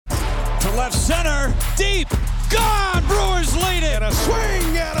left center, deep, gone! Brewers lead it! And a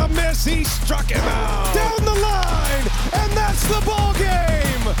swing and a miss, he struck him out! Down the line, and that's the ball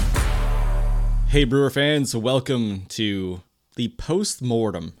game! Hey Brewer fans, welcome to the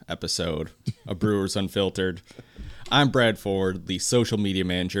post-mortem episode of Brewers Unfiltered. I'm Brad Ford, the social media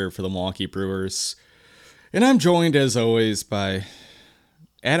manager for the Milwaukee Brewers, and I'm joined as always by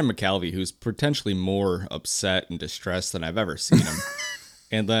Adam McCalvey, who's potentially more upset and distressed than I've ever seen him.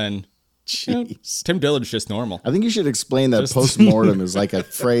 And then Tim Dillard's just normal. I think you should explain that post-mortem is like a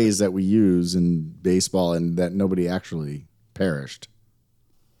phrase that we use in baseball and that nobody actually perished.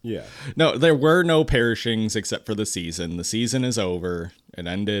 Yeah. No, there were no perishings except for the season. The season is over. It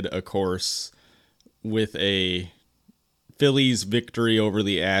ended, of course, with a Phillies victory over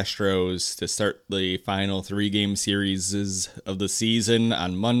the Astros to start the final 3-game series of the season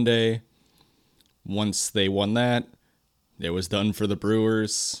on Monday. Once they won that, it was done for the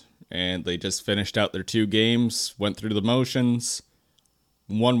Brewers, and they just finished out their 2 games, went through the motions,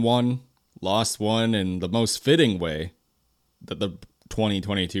 won 1, lost 1, in the most fitting way that the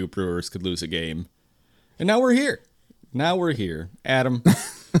 2022 Brewers could lose a game. And now we're here. Adam,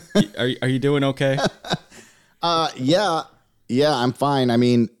 are you doing okay? Yeah, I'm fine. I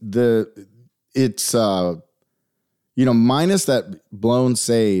mean, it's minus that blown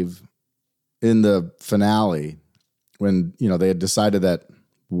save in the finale when, they had decided that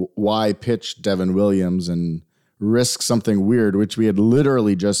why pitch Devin Williams and risk something weird, which we had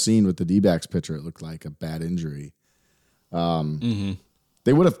literally just seen with the D-backs pitcher. It looked like a bad injury.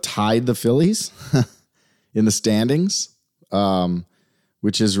 They would have tied the Phillies in the standings,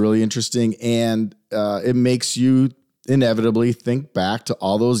 which is really interesting. And it makes you inevitably think back to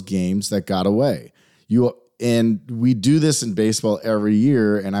all those games that got away. And we do this in baseball every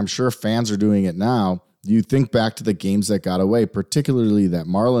year, and I'm sure fans are doing it now. You think back to the games that got away, particularly that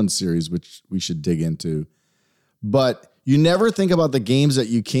Marlins series, which we should dig into. But you never think about the games that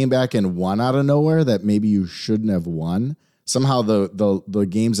you came back and won out of nowhere that maybe you shouldn't have won. Somehow the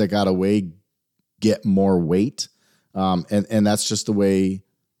games that got away get more weight. And that's just the way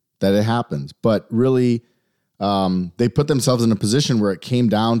that it happens. But really, they put themselves in a position where it came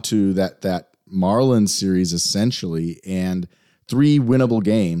down to that Marlins series essentially, and 3 winnable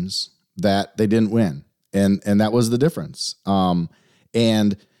games that they didn't win. And that was the difference.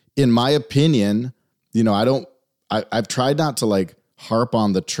 And in my opinion, I've tried not to harp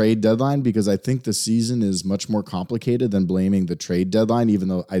on the trade deadline because I think the season is much more complicated than blaming the trade deadline, even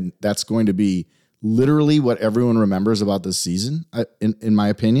though that's going to be literally what everyone remembers about this season, in my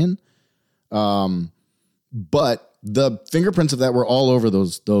opinion. But the fingerprints of that were all over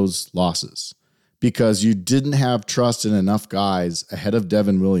those losses because you didn't have trust in enough guys ahead of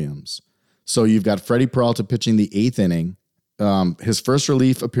Devin Williams. So you've got Freddie Peralta pitching the 8th inning. His first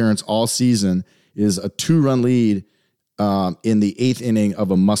relief appearance all season is a 2-run lead in the 8th inning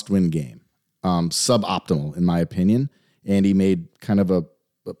of a must-win game. Suboptimal, in my opinion. And he made kind of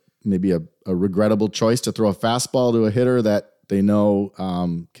maybe a regrettable choice to throw a fastball to a hitter that they know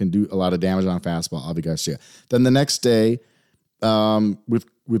can do a lot of damage on a fastball, Avi Garcia. Then the next day,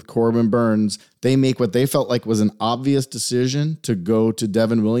 with Corbin Burnes, they make what they felt like was an obvious decision to go to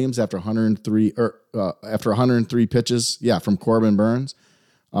Devin Williams after 103 pitches, from Corbin Burnes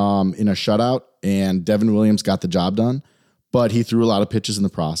in a shutout, and Devin Williams got the job done, but he threw a lot of pitches in the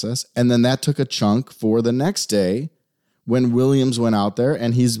process. And then that took a chunk for the next day when Williams went out there,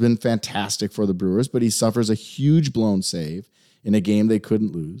 and he's been fantastic for the Brewers, but he suffers a huge blown save in a game they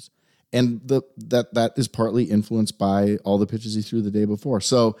couldn't lose. And that is partly influenced by all the pitches he threw the day before.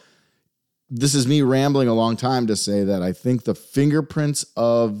 So this is me rambling a long time to say that I think the fingerprints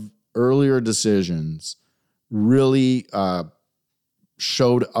of earlier decisions really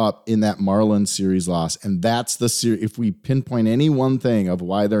showed up in that Marlins series loss. And that's the series. If we pinpoint any one thing of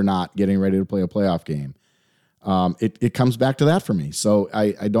why they're not getting ready to play a playoff game, it comes back to that for me. So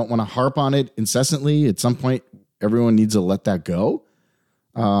I don't want to harp on it incessantly. At some point, everyone needs to let that go.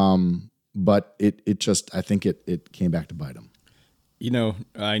 But I think it came back to bite them.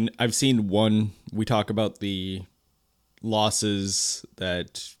 I've seen one, we talk about the losses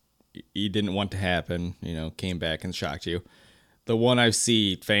that you didn't want to happen, came back and shocked you. The one I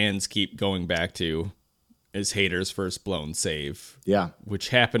see fans keep going back to is Hader's first blown save. Yeah. Which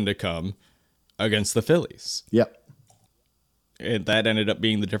happened to come against the Phillies. Yep. And that ended up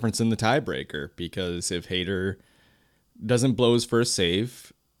being the difference in the tiebreaker, because if Hader doesn't blow his first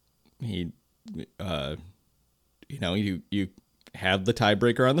save, he, you have the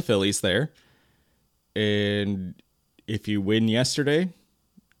tiebreaker on the Phillies there. And if you win yesterday,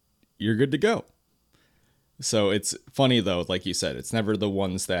 you're good to go. So it's funny, though, like you said, it's never the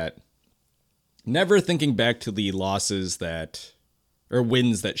ones that never thinking back to the losses or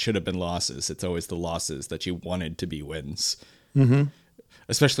wins that should have been losses. It's always the losses that you wanted to be wins. Mm-hmm.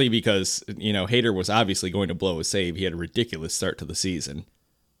 Especially because, Hader was obviously going to blow a save. He had a ridiculous start to the season,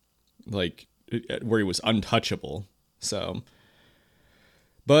 like where he was untouchable. So,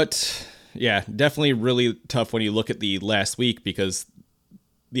 but yeah, definitely really tough when you look at the last week, because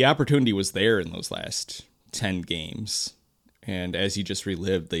the opportunity was there in those last 10 games. And as you just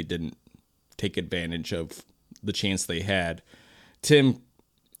relived, they didn't take advantage of the chance they had. Tim,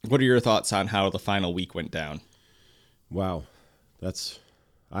 what are your thoughts on how the final week went down? Wow.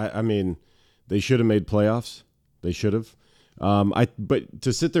 I mean, they should have made playoffs. They should have. But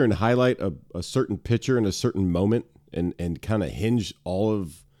to sit there and highlight a certain pitcher in a certain moment and kind of hinge all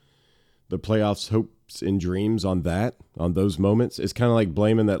of the playoffs' hopes and dreams on those moments, is kind of like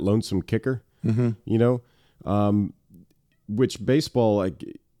blaming that lonesome kicker, which baseball,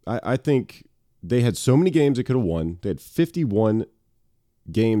 I think they had so many games they could have won. They had 51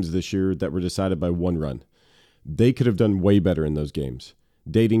 games this year that were decided by one run. They could have done way better in those games,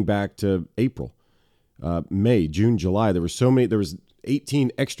 dating back to April, May, June, July. There was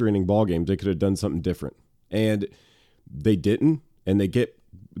 18 extra inning ball games. They could have done something different, and they didn't. And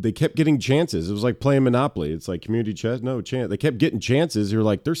they kept getting chances. It was like playing Monopoly. It's like community chess. No chance. They kept getting chances. You're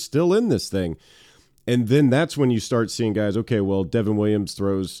like, they're still in this thing. And then that's when you start seeing guys, okay, well, Devin Williams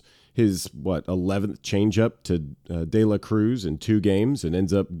throws his 11th changeup to De La Cruz in 2 games and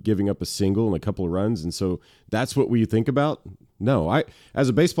ends up giving up a single and a couple of runs. And so that's what we think about. No, as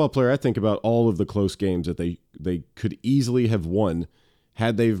a baseball player, I think about all of the close games that they could easily have won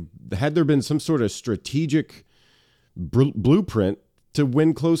had there been some sort of strategic blueprint to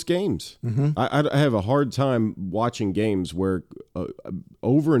win close games. Mm-hmm. I have a hard time watching games where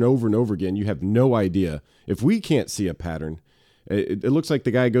over and over and over again, you have no idea. If we can't see a pattern, it looks like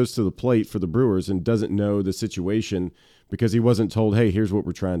the guy goes to the plate for the Brewers and doesn't know the situation because he wasn't told, hey, here's what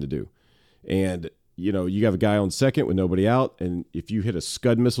we're trying to do. And, you have a guy on second with nobody out, and if you hit a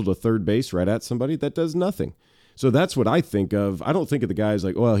scud missile to third base right at somebody, that does nothing. So that's what I think of. I don't think of the guys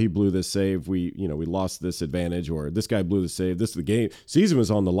like, well, he blew this save. We lost this advantage, or this guy blew the save. This is the game. Season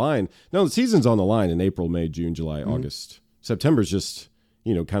was on the line. No, the season's on the line in April, May, June, July, August. September's just,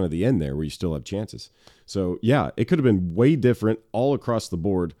 kind of the end there where you still have chances. So, yeah, it could have been way different all across the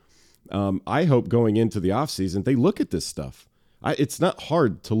board. I hope going into the offseason, they look at this stuff. It's not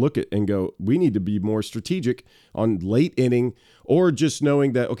hard to look at and go, we need to be more strategic on late inning, or just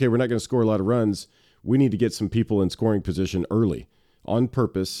knowing that, okay, we're not going to score a lot of runs. We need to get some people in scoring position early on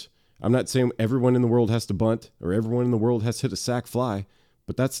purpose. I'm not saying everyone in the world has to bunt or everyone in the world has to hit a sac fly,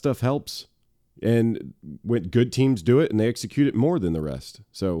 but that stuff helps. And when good teams do it and they execute it more than the rest.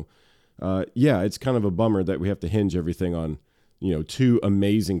 So, it's kind of a bummer that we have to hinge everything on, 2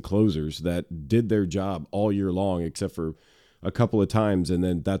 amazing closers that did their job all year long, except for a couple of times. And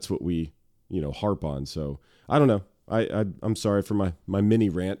then that's what we, harp on. So I don't know. I'm sorry for my mini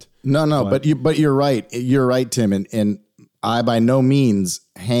rant. No, but you're right. You're right, Tim. And I by no means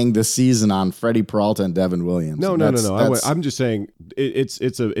hang the season on Freddie Peralta and Devin Williams. No. I'm just saying it's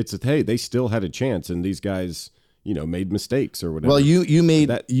hey, they still had a chance, and these guys, made mistakes or whatever. Well, you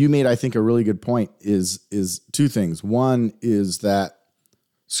made I think a really good point is 2 things. One is that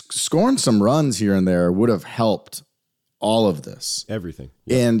scoring some runs here and there would have helped all of this. Everything.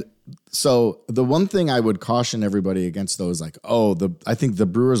 Yeah. And so the one thing I would caution everybody against, though, is like, I think the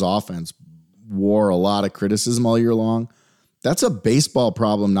Brewers offense wore a lot of criticism all year long. That's a baseball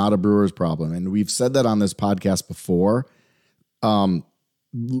problem, not a Brewers problem. And we've said that on this podcast before.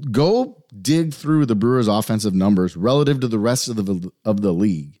 Go dig through the Brewers offensive numbers relative to the rest of the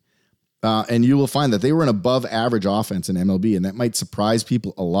league. And you will find that they were an above average offense in MLB, and that might surprise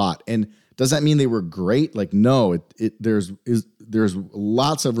people a lot. And does that mean they were great? Like, no, there's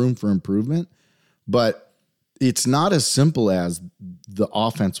lots of room for improvement, but it's not as simple as the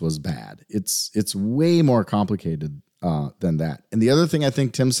offense was bad. It's way more complicated than that. And the other thing I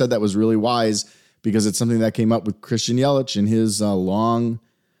think Tim said that was really wise, because it's something that came up with Christian Yelich in his long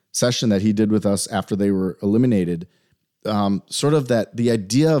session that he did with us after they were eliminated, sort of that the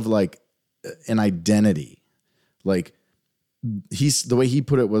idea of like an identity, like the way he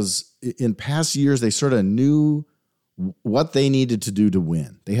put it was, in past years, they sort of knew what they needed to do to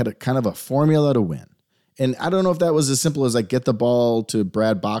win. They had a kind of a formula to win. And I don't know if that was as simple as like get the ball to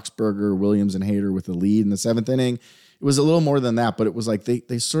Brad Boxberger, Williams, and Hader with the lead in the 7th inning. It was a little more than that, but it was like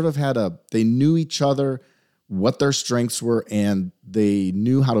they sort of they knew each other, what their strengths were, and they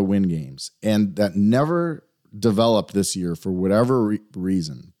knew how to win games. And that never developed this year for whatever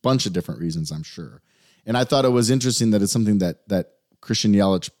reason, bunch of different reasons, I'm sure. And I thought it was interesting that it's something that Christian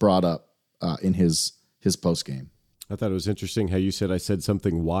Yelich brought up in his post game. I thought it was interesting how you said I said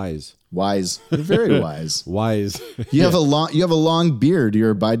something wise. Wise, you're very wise. Wise. You have a long beard.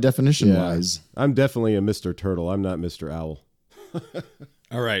 You're by definition wise. I'm definitely a Mr. Turtle. I'm not Mr. Owl.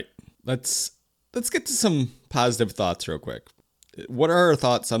 All right, let's get to some positive thoughts real quick. What are our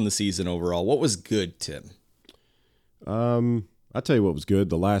thoughts on the season overall? What was good, Tim? I'll tell you what was good.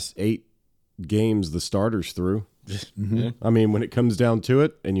 The last 8 games the starters threw. Mm-hmm. I mean, when it comes down to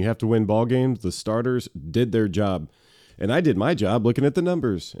it and you have to win ball games, the starters did their job. And I did my job looking at the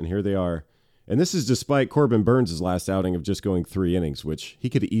numbers, and here they are. And this is despite Corbin Burns' last outing of just going 3 innings, which he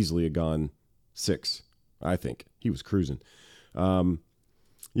could easily have gone 6, I think. He was cruising.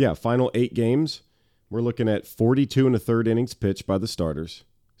 Final 8 games, we're looking at 42 1/3 innings pitched by the starters,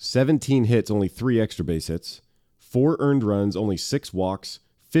 17 hits, only 3 extra base hits, 4 earned runs, only 6 walks,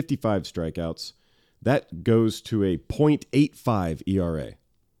 55 strikeouts. That goes to a .85 ERA.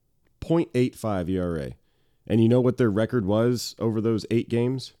 .85 ERA. And you know what their record was over those 8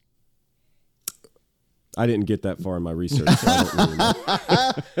 games? I didn't get that far in my research. So I don't really know.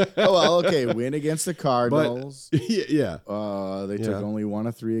 Oh, well, okay. Win against the Cardinals. Yeah. They took only 1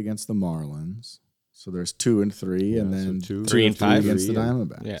 of 3 against the Marlins. So there's 2 and 3, and then so 2, 3 and 5 against the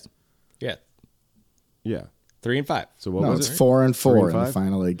Diamondbacks. Yeah. 3 and 5. So what No, was it's it? 4 and 4 in the 5?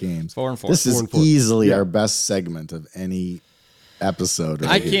 final 8 games. 4 and 4. This 4 is and 4. easily our best segment of any episode.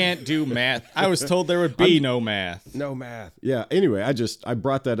 I can't do math. I was told there would be no math. No math. Yeah. Anyway, I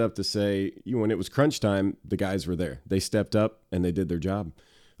brought that up to say, when it was crunch time, the guys were there. They stepped up and they did their job.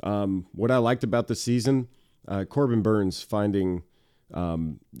 What I liked about the season, Corbin Burns finding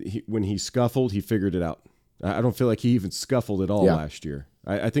when he scuffled, he figured it out. I don't feel like he even scuffled at all last year.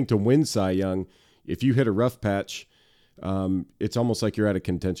 I think to win Cy Young, if you hit a rough patch, it's almost like you're out of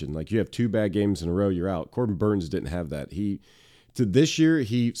contention. Like you have 2 bad games in a row, you're out. Corbin Burns didn't have that. This year,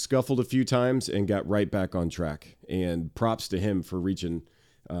 he scuffled a few times and got right back on track. And props to him for reaching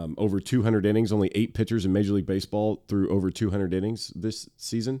over 200 innings. Only 8 pitchers in Major League Baseball threw over 200 innings this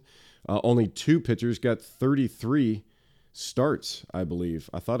season. Only 2 pitchers got 33 starts, I believe.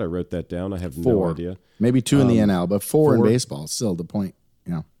 I thought I wrote that down. I have 4. no idea. Maybe 2 in the NL, but 4 in 4. baseball. Still the point.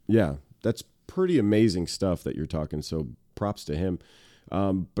 Yeah. Yeah, that's pretty amazing stuff that you're talking. So props to him.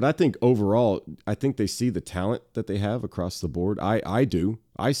 But I think overall, I think they see the talent that they have across the board. I do.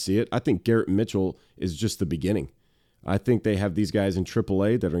 I see it. I think Garrett Mitchell is just the beginning. I think they have these guys in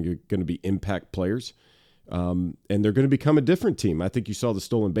AAA that are going to be impact players, and they're going to become a different team. I think you saw the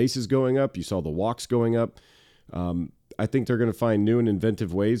stolen bases going up. You saw the walks going up. I think they're going to find new and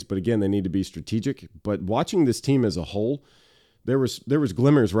inventive ways, but again, they need to be strategic. But watching this team as a whole, there was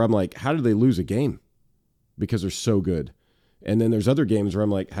glimmers where I'm like, how did they lose a game? Because they're so good. And then there's other games where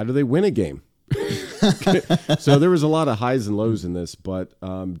I'm like, how do they win a game? So there was a lot of highs and lows in this, but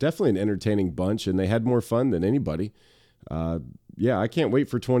definitely an entertaining bunch, and they had more fun than anybody. I can't wait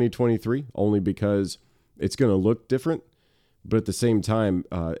for 2023, only because it's going to look different, but at the same time,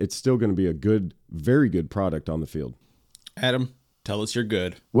 it's still going to be a good, very good product on the field. Adam, tell us you're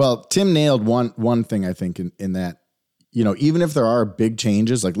good. Well, Tim nailed one thing, I think, in that, even if there are big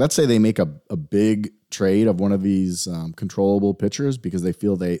changes, like let's say they make a big trade of one of these controllable pitchers because they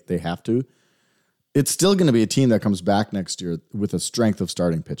feel they have to, it's still going to be a team that comes back next year with a strength of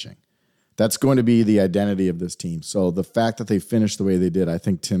starting pitching. That's going to be the identity of this team. So the fact that they finished the way they did, I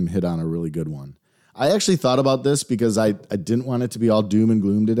think Tim hit on a really good one. I actually thought about this because I didn't want it to be all doom and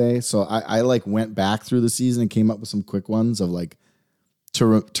gloom today. So I went back through the season and came up with some quick ones of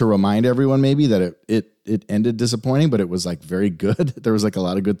to remind everyone maybe that it ended disappointing, but it was very good. There was a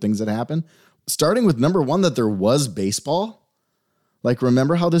lot of good things that happened. Starting with number 1, that there was baseball.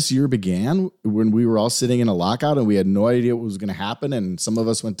 Remember how this year began when we were all sitting in a lockout and we had no idea what was going to happen, and some of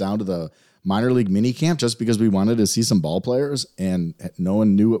us went down to the minor league mini camp just because we wanted to see some ball players, and no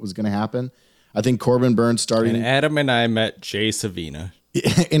one knew what was going to happen. I think Corbin Burns starting. And Adam and I met Jay Savina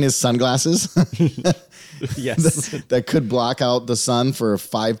in his sunglasses. Yes. that could block out the sun for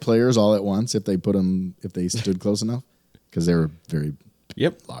 5 players all at once if they stood close enough, because they were very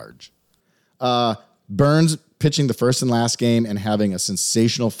large. Burns pitching the first and last game and having a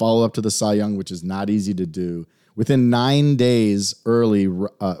sensational follow-up to the Cy Young, which is not easy to do. Within 9 days early,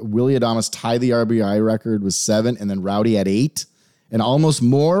 Willy Adames tied the RBI record with 7, and then Rowdy had 8, and almost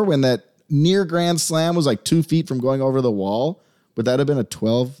more when that near grand slam was 2 feet from going over the wall. Would that have been a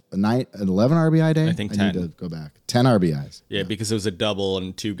 12, a 9, an 11 RBI day? I think 10. I need to go back. 10 RBIs. Yeah, because it was a double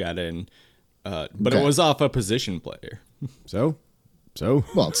and 2 got in. But Okay. it was off a position player. So So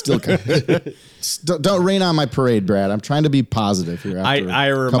Well, it's still kind of, don't rain on my parade, Brad. I'm trying to be positive here. I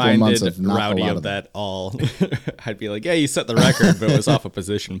After a couple of months reminded of not a Rowdy lot of that all. I'd be like, yeah, you set the record, but it was off a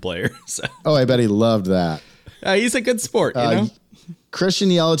position player. So Oh, I bet he loved that. he's a good sport, you know? Christian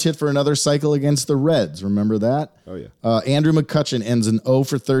Yelich hit for another cycle against the Reds. Remember that? Oh, yeah. Andrew McCutchen ends an 0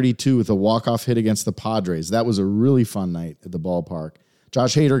 for 32 with a walk-off hit against the Padres. That was a really fun night at the ballpark.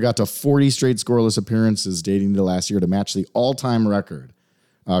 Josh Hader got to 40 straight scoreless appearances dating to last year to match the all-time record.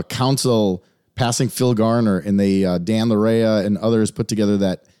 Council passing Phil Garner, and they Dan Larea and others put together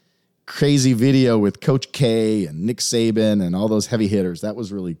that crazy video with Coach K and Nick Saban and all those heavy hitters. That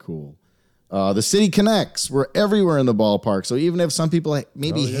was really cool. The City Connects were everywhere in the ballpark. So even if some people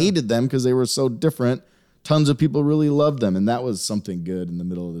maybe hated them because they were so different, tons of people really loved them. And that was something good in the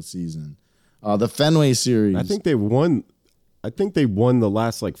middle of the season. The Fenway Series. I think they won the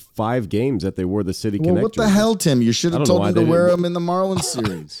last 5 games that they wore the City Connect. Well, what the hell, Tim? You should have told them to wear them in the Marlins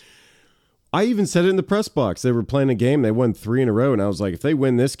series. I even said it in the press box. They were playing a game. They won 3 in a row. And I was like, if they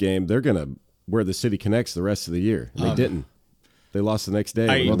win this game, they're going to wear the City Connects the rest of the year. And they didn't. They lost the next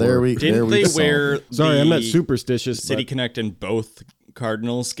day. Well, there we Didn't they wear Sorry, I'm not the superstitious. City but Connect in both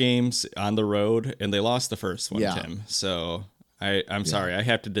Cardinals games on the road, and they lost the first one, Yeah. Tim. So I'm sorry. I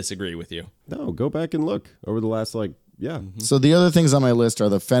have to disagree with you. No, go back and look over the last, So the other things on my list are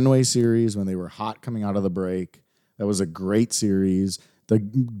the Fenway Series when they were hot coming out of the break. That was a great series. The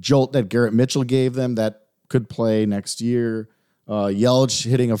jolt that Garrett Mitchell gave them that could play next year. Yelich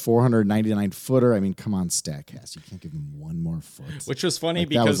hitting a 499-footer. I mean, come on, StatCast. You can't give him one more foot. Which was funny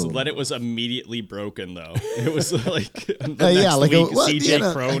That was because a- it was immediately broken, though. It was like the yeah, next like week, a- well, CJ you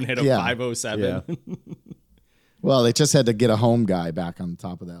know, Cron hit a yeah. 507. Yeah. Well, they just had to get a home guy back on the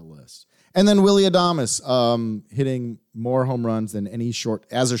top of that list. And then Willie Adames hitting more home runs than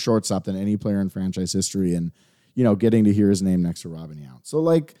as a shortstop than any player in franchise history, and getting to hear his name next to Robin Yount. So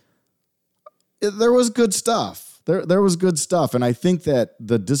there was good stuff. There was good stuff, and I think that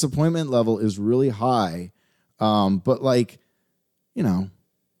the disappointment level is really high. But I've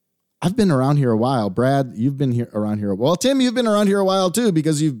been around here a while. Brad, you've been around here. Well, Tim, you've been around here a while too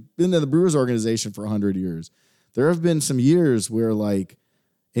because you've been to the Brewers organization for 100 years. There have been some years where an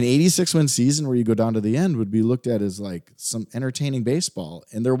 86-win season where you go down to the end would be looked at as some entertaining baseball,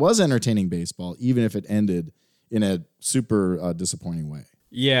 and there was entertaining baseball, even if it ended in a super disappointing way.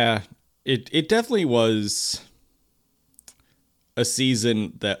 Yeah, it definitely was a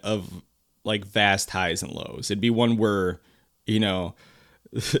season that of vast highs and lows. It'd be one where,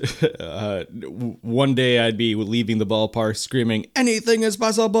 one day I'd be leaving the ballpark screaming, "Anything is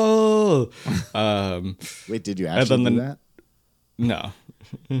possible." Wait, did you actually do that? No,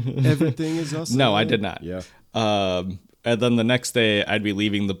 Everything is awesome. no, I did not. Yeah. And then the next day, I'd be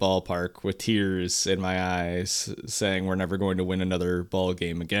leaving the ballpark with tears in my eyes, saying we're never going to win another ball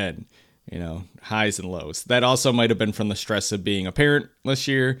game again. Highs and lows. That also might have been from the stress of being a parent this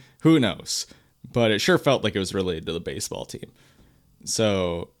year. Who knows? But it sure felt like it was related to the baseball team.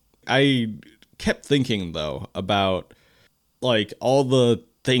 So I kept thinking, though, about all the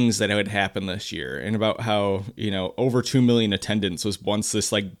things that had happened this year and about how, over 2 million attendance was once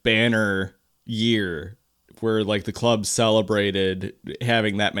this banner year where the club celebrated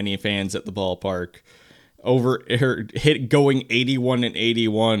having that many fans at the ballpark. Going 81 and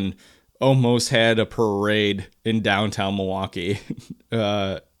 81 almost had a parade in downtown Milwaukee.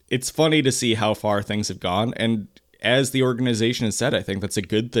 It's funny to see how far things have gone. And as the organization has said, I think that's a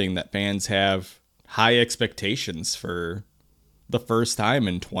good thing that fans have high expectations for the first time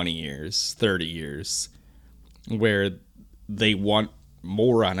in 20 years, 30 years, where they want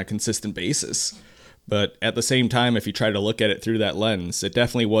more on a consistent basis. But at the same time, if you try to look at it through that lens, it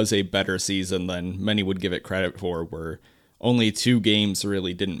definitely was a better season than many would give it credit for, where only 2 games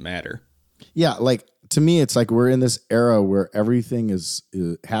really didn't matter. Yeah, to me, it's we're in this era where everything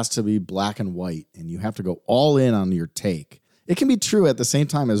has to be black and white, and you have to go all in on your take. It can be true at the same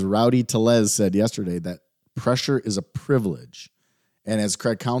time, as Rowdy Tellez said yesterday, that pressure is a privilege. And as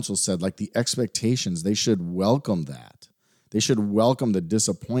Craig Counsell said, the expectations, they should welcome that. They should welcome the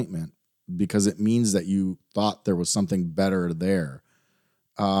disappointment because it means that you thought there was something better there.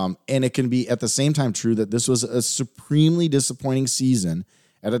 And it can be at the same time true that this was a supremely disappointing season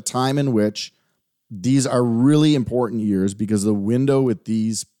at a time in which these are really important years because the window with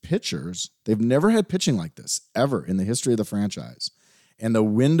these pitchers, they've never had pitching like this ever in the history of the franchise. And the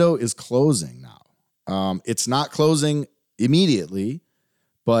window is closing now. It's not closing immediately,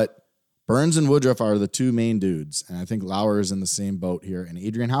 but Burns and Woodruff are the 2 main dudes. And I think Lauer is in the same boat here, and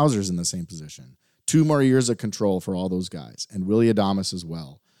Adrian Hauser's in the same position. 2 more years of control for all those guys, and Willie Adames as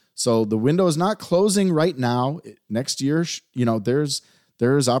well. So the window is not closing right now. Next year,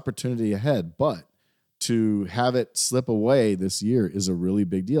 there's opportunity ahead, but to have it slip away this year is a really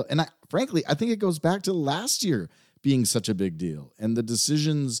big deal. And frankly, I think it goes back to last year being such a big deal. And the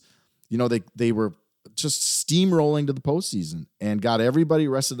decisions, they were just steamrolling to the postseason and got everybody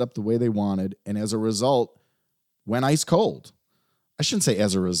rested up the way they wanted. And as a result, went ice cold. I shouldn't say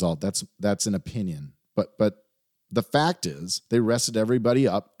as a result. That's an opinion. But the fact is they rested everybody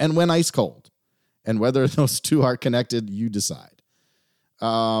up and went ice cold. And whether those two are connected, you decide.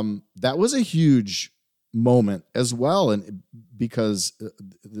 That was a huge moment as well, and because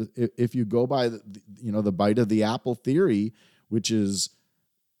if you go by the bite of the apple theory, which is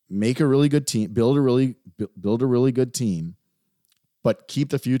make a really good team, build a really good team, but keep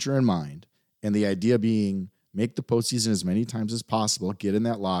the future in mind, and the idea being make the postseason as many times as possible, get in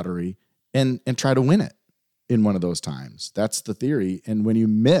that lottery, and try to win it in one of those times. That's the theory, and when you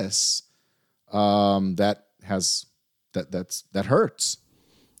miss, that hurts.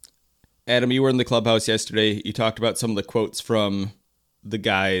 Adam, you were in the clubhouse yesterday. You talked about some of the quotes from the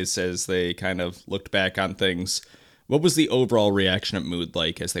guys as they kind of looked back on things. What was the overall reaction at Mood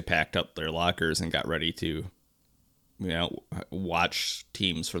like as they packed up their lockers and got ready to, watch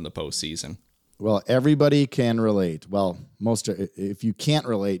teams from the postseason? Well, everybody can relate. Well, if you can't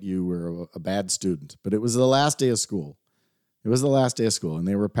relate, you were a bad student. But it was the last day of school. And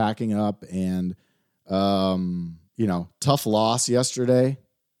they were packing up, and tough loss yesterday.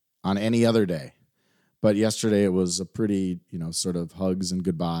 On any other day. But yesterday it was a pretty, sort of hugs and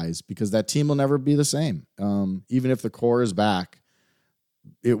goodbyes, because that team will never be the same. Even if the core is back,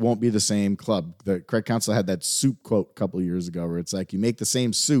 it won't be the same club. The Craig Counsell had that soup quote a couple of years ago where it's like you make the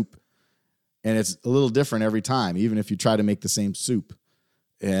same soup and it's a little different every time, even if you try to make the same soup.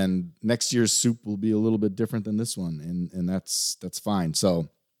 And next year's soup will be a little bit different than this one, and that's fine. So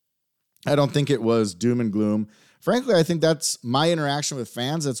I don't think it was doom and gloom. Frankly, I think that's my interaction with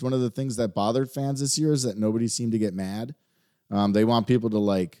fans. That's one of the things that bothered fans this year, is that nobody seemed to get mad. They want people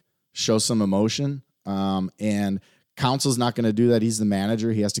to show some emotion. And Counsell's not going to do that. He's the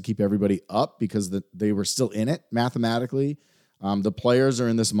manager. He has to keep everybody up because they were still in it mathematically. The players are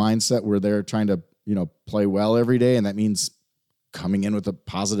in this mindset where they're trying to, play well every day. And that means coming in with a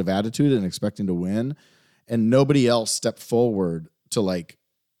positive attitude and expecting to win. And nobody else stepped forward to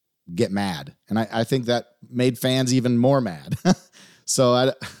get mad. And I think that made fans even more mad.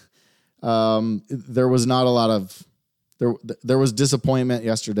 So there was not a lot of, there was disappointment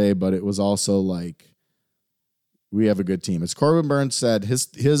yesterday, but it was also we have a good team. As Corbin Burns said,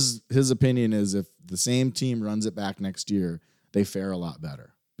 his opinion is if the same team runs it back next year, they fare a lot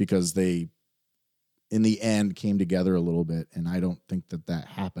better because they, in the end, came together a little bit. And I don't think that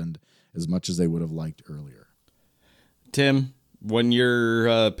happened as much as they would have liked earlier. Tim, when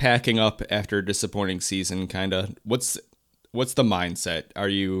you're packing up after a disappointing season, what's the mindset?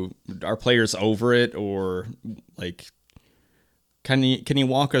 Are players over it, or can you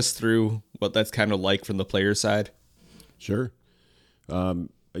walk us through what that's kind of like from the player side? Sure.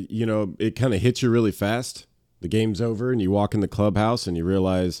 It kind of hits you really fast. The game's over and you walk in the clubhouse and you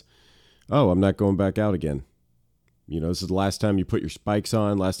realize, oh, I'm not going back out again. This is the last time you put your spikes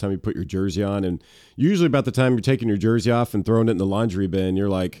on, last time you put your jersey on. And usually about the time you're taking your jersey off and throwing it in the laundry bin, you're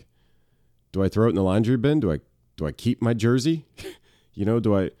like, do I throw it in the laundry bin? Do I keep my jersey?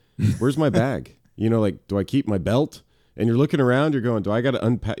 Where's my bag? Do I keep my belt? And you're looking around, you're going, do I got to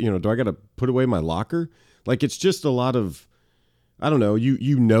unpack, do I got to put away my locker? It's just a lot of, I don't know,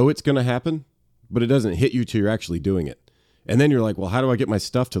 you know it's going to happen, but it doesn't hit you till you're actually doing it. And then you're like, well, how do I get my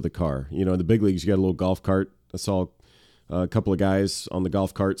stuff to the car? In the big leagues, you got a little golf cart. I saw a couple of guys on the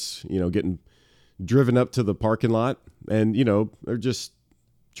golf carts, getting driven up to the parking lot, and, they're just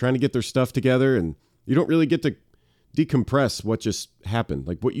trying to get their stuff together, and you don't really get to decompress what just happened,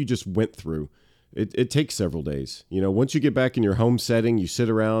 what you just went through. It takes several days. Once you get back in your home setting, you sit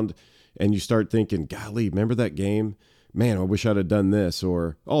around and you start thinking, golly, remember that game? Man, I wish I'd have done this,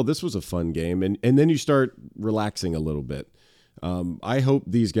 or, oh, this was a fun game. And then you start relaxing a little bit. I hope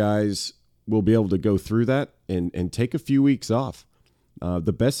these guys will be able to go through that and take a few weeks off.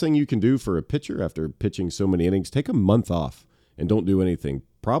 The best thing you can do for a pitcher after pitching so many innings, take a month off and don't do anything.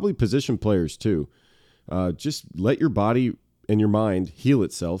 Probably position players too. Just let your body and your mind heal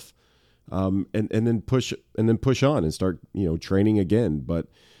itself, and then push on and start training again. But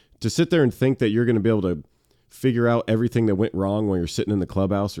to sit there and think that you're going to be able to figure out everything that went wrong when you're sitting in the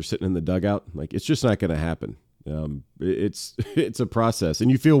clubhouse or sitting in the dugout, it's just not going to happen. It's a process, and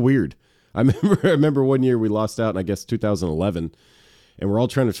you feel weird. I remember one year we lost out in, I guess, 2011, and we're all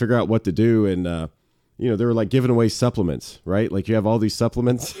trying to figure out what to do. And, they were like giving away supplements, right? Like you have all these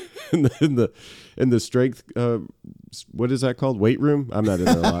supplements in the strength, what is that called? Weight room? I'm not in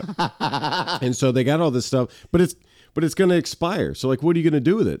there a lot. And so they got all this stuff, but it's going to expire. So like, what are you going to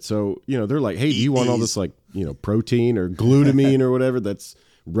do with it? So, they're like, hey, do you want all this like, protein or glutamine or whatever that's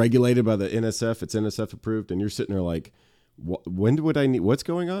regulated by the NSF? It's NSF approved. And you're sitting there like, when would I need, what's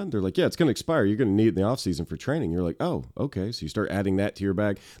going on? They're like, yeah, it's going to expire. You're going to need it in the off season for training. You're like, oh, okay. So you start adding that to your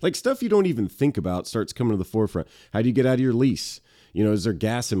bag. Like stuff you don't even think about starts coming to the forefront. How do you get out of your lease? Is there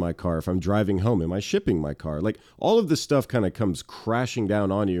gas in my car? If I'm driving home, am I shipping my car? Like all of this stuff kind of comes crashing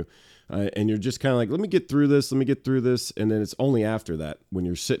down on you. And you're just kind of like, let me get through this. And then it's only after that, when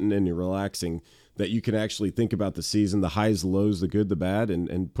you're sitting and you're relaxing, that you can actually think about the season, the highs, the lows, the good, the bad,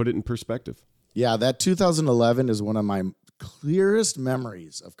 and put it in perspective. Yeah, that 2011 is one of my clearest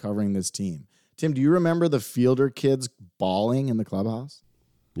memories of covering this team. Tim, do you remember the Fielder kids bawling in the clubhouse?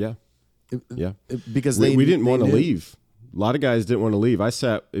 Yeah. Because we didn't want to leave. A lot of guys didn't want to leave.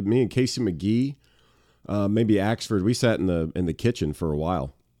 Me and Casey McGee, maybe Axford, we sat in the kitchen for a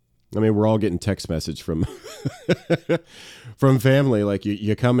while. I mean, we're all getting text message from from family, like,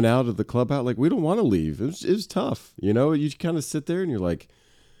 you coming out of the clubhouse? Like, we don't want to leave. It was tough. You kind of sit there and you're like,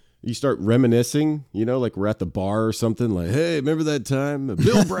 you start reminiscing, like we're at the bar or something, like, hey, remember that time?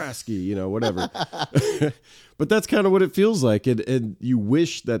 Bill Brasky, whatever. But that's kind of what it feels like. And you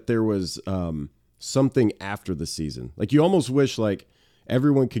wish that there was something after the season. Like, you almost wish, like,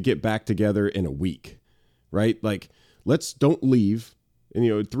 everyone could get back together in a week, right? Like, don't leave.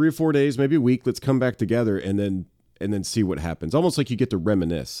 And, 3 or 4 days, maybe a week, let's come back together and then see what happens. Almost like you get to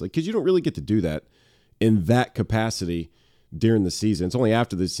reminisce, like, because you don't really get to do that in that capacity during the season. It's only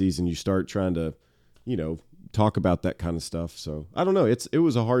after the season you start trying to, talk about that kind of stuff. So I don't know. It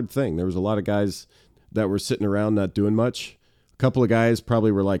was a hard thing. There was a lot of guys that were sitting around not doing much. A couple of guys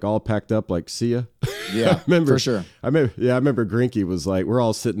probably were like all packed up, like, see ya. Yeah, for sure. I remember Grinky was like, we're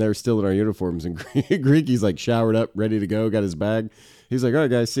all sitting there still in our uniforms, and Grinky's like showered up, ready to go, got his bag. He's like, all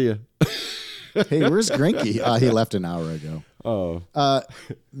right, guys, see ya. Hey, where's Grinky? He left an hour ago. Oh.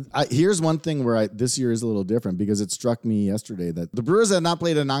 Here's one thing where this year is a little different, because it struck me yesterday that the Brewers have not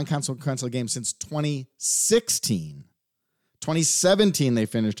played a non-consequential game since 2016. 2017, they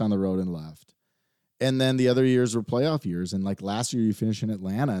finished on the road and left. And then the other years were playoff years. And like last year, you finish in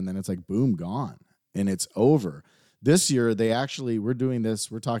Atlanta, and then it's like, boom, gone. And it's over. This year, we're doing this.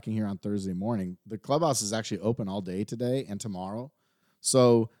 We're talking here on Thursday morning. The clubhouse is actually open all day today and tomorrow.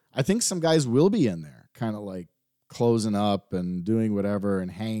 So I think some guys will be in there, kind of like closing up and doing whatever and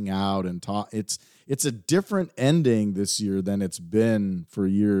hanging out and talk. It's a different ending this year than it's been for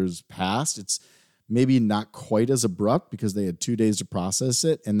years past. It's maybe not quite as abrupt because they had 2 days to process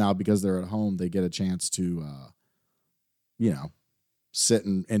it. And now because they're at home, they get a chance to, sit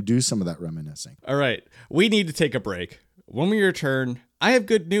and do some of that reminiscing. All right. We need to take a break. When we return, I have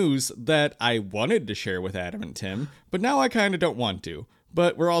good news that I wanted to share with Adam and Tim, but now I kind of don't want to.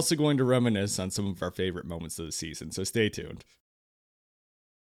 But we're also going to reminisce on some of our favorite moments of the season, so stay tuned.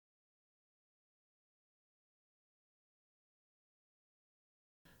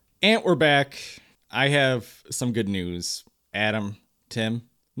 And we're back. I have some good news. Adam, Tim,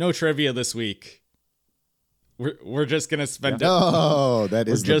 no trivia this week. We're just gonna spend it. Oh, that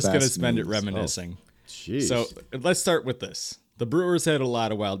is. We're just gonna spend it reminiscing. Jeez. So let's start with this. The Brewers had a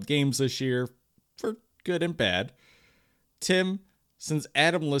lot of wild games this year, for good and bad. Tim, since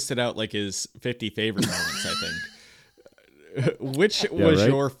Adam listed out like his 50 favorite moments, I think, which was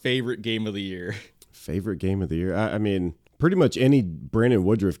your favorite game of the year? Favorite game of the year? I mean, pretty much any Brandon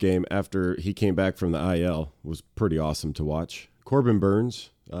Woodruff game after he came back from the IL was pretty awesome to watch. Corbin Burns,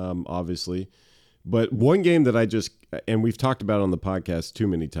 obviously. But one game that and we've talked about on the podcast too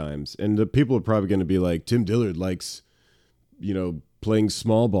many times, and the people are probably going to be like, Tim Dillard likes, playing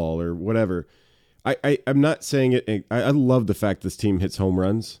small ball or whatever. I'm not saying it. I love the fact this team hits home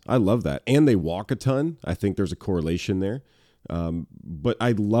runs. I love that. And they walk a ton. I think there's a correlation there. But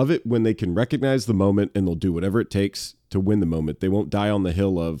I love it when they can recognize the moment and they'll do whatever it takes to win the moment. They won't die on the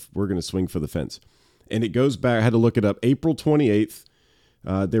hill of, we're going to swing for the fence. And it goes back, I had to look it up, April 28th.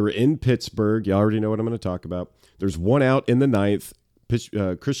 They were in Pittsburgh. You already know what I'm going to talk about. There's one out in the ninth.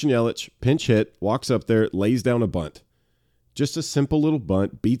 Christian Yelich, pinch hit, walks up there, lays down a bunt. Just a simple little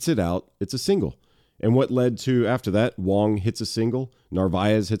bunt, beats it out. It's a single. And what led to, after that, Wong hits a single.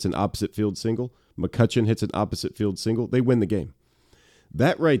 Narvaez hits an opposite field single. McCutchen hits an opposite field single. They win the game.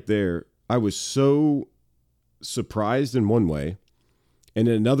 That right there, I was so surprised in one way, and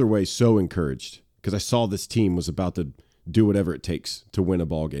in another way, so encouraged, because I saw this team was about to do whatever it takes to win a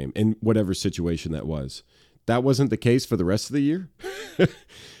ball game in whatever situation that was. That wasn't the case for the rest of the year.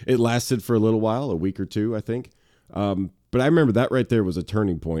 It lasted for a little while, a week or two, I think. But I remember that right there was a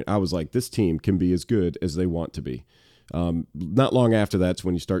turning point. I was like, this team can be as good as they want to be. Not long after that's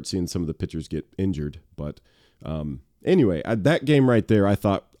when you start seeing some of the pitchers get injured. But anyway, that game right there, I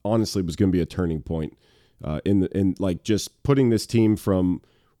thought honestly was going to be a turning point in like just putting this team from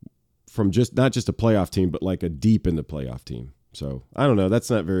just not just a playoff team, but like a deep in the playoff team. So I don't know. That's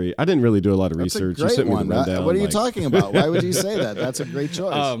not very. I didn't really do a lot of research. That's a great one. What are you talking about? Why would you say that? That's a great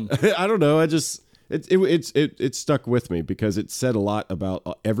choice. I don't know. I just it stuck with me because it said a lot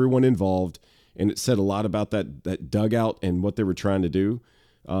about everyone involved, and it said a lot about that dugout and what they were trying to do.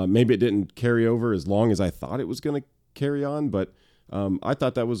 Maybe it didn't carry over as long as I thought it was going to carry on, but I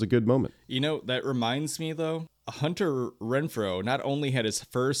thought that was a good moment. You know, that reminds me though. Hunter Renfroe not only had his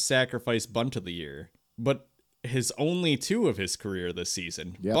first sacrifice bunt of the year, but his only two of his career this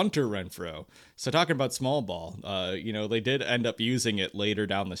season. Yep. Bunter Renfroe. So talking about small ball, they did end up using it later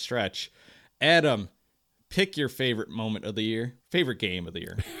down the stretch. Adam, pick your favorite moment of the year, favorite game of the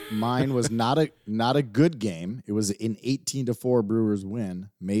year. Mine was not a good game. It was an 18-4 Brewers win,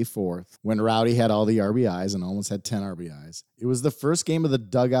 May 4th, when Rowdy had all the RBIs and almost had 10 RBIs. It was the first game of the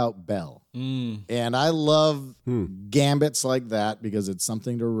dugout bell. And I love gambits like that because it's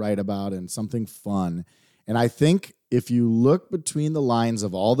something to write about and something fun. And I think if you look between the lines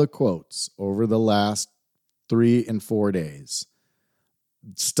of all the quotes over the last 3 and 4 days,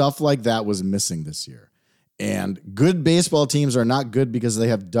 stuff like that was missing this year. And good baseball teams are not good because they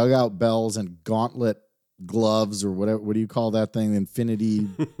have dugout bells and gauntlet gloves or whatever. What do you call that thing? Infinity,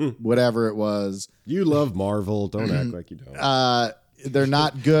 whatever it was. You love Marvel. Don't act like you don't. They're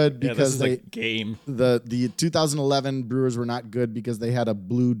not good because this is a game. The 2011 Brewers were not good because they had a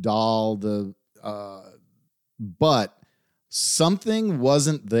blue doll. But something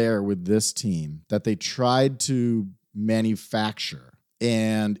wasn't there with this team that they tried to manufacture,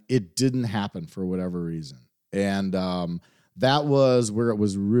 and it didn't happen for whatever reason. And that was where it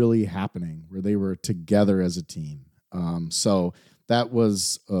was really happening, where they were together as a team. So that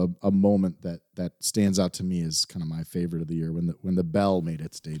was a moment that stands out to me as kind of my favorite of the year when the bell made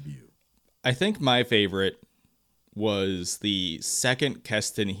its debut. I think my favorite was the second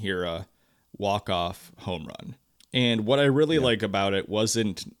Keston Hiura walk-off home run. And what I really like about it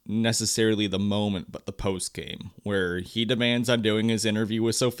wasn't necessarily the moment, but the post-game, where he demands on doing his interview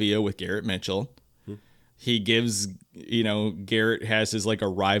with Sophia with Garrett Mitchell. He gives, Garrett has his like a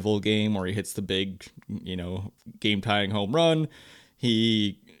rival game where he hits the big, game-tying home run.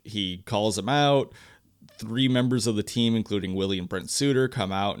 He calls him out. 3 members of the team, including Willie and Brent Suter,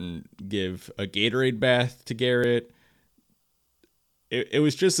 come out and give a Gatorade bath to Garrett. It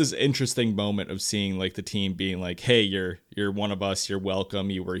was just this interesting moment of seeing like the team being like, hey, you're one of us, you're welcome,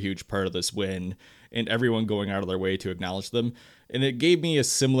 you were a huge part of this win, and everyone going out of their way to acknowledge them. And it gave me a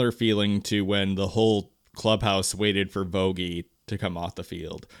similar feeling to when the whole clubhouse waited for Vogie to come off the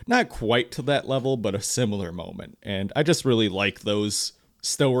field. Not quite to that level, but a similar moment. And I just really like those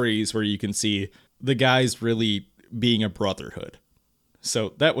stories where you can see the guys really being a brotherhood.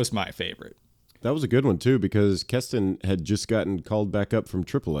 So that was my favorite. That was a good one, too, because Keston had just gotten called back up from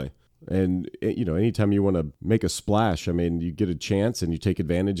AAA. And, anytime you want to make a splash, I mean, you get a chance and you take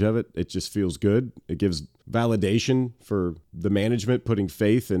advantage of it. It just feels good. It gives validation for the management putting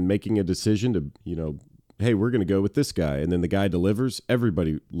faith and making a decision to, hey, we're going to go with this guy. And then the guy delivers.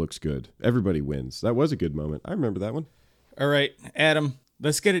 Everybody looks good. Everybody wins. That was a good moment. I remember that one. All right, Adam,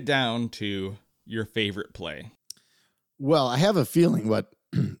 let's get it down to your favorite play. Well, I have a feeling what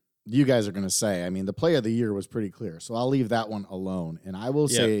you guys are going to say. I mean, the play of the year was pretty clear, so I'll leave that one alone. And I will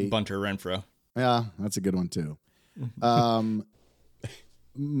say Bunter Renfroe. Yeah, that's a good one too.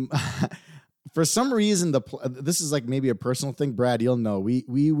 For some reason, this is like maybe a personal thing. Brad, you'll know.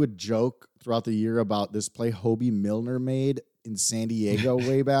 We would joke throughout the year about this play Hobie Milner made in San Diego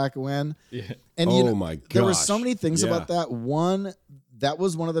way back when. Yeah. And my gosh. There were so many things about that. One, that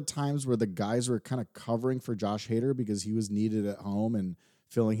was one of the times where the guys were kind of covering for Josh Hader because he was needed at home and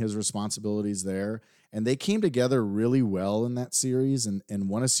filling his responsibilities there. And they came together really well in that series and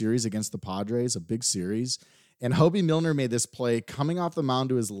won a series against the Padres, a big series. And Hobie Milner made this play coming off the mound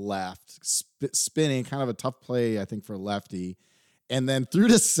to his left, spinning, kind of a tough play, I think, for lefty. And then through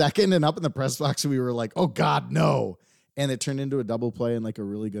to second and up in the press box, we were like, oh, God, no. And it turned into a double play and like a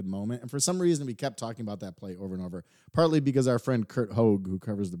really good moment. And for some reason, we kept talking about that play over and over, partly because our friend Kurt Hogue, who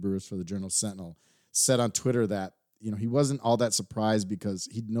covers the Brewers for the Journal-Sentinel, said on Twitter that he wasn't all that surprised because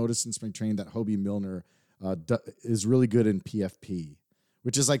he'd noticed in spring training that Hobie Milner is really good in PFP,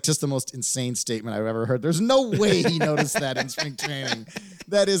 which is like just the most insane statement I've ever heard. There's no way he noticed that in spring training.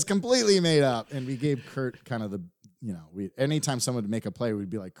 That is completely made up. And we gave Kurt kind of the, anytime someone would make a play, we'd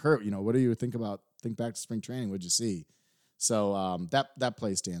be like, Kurt, what do you think back to spring training? What'd you see? So that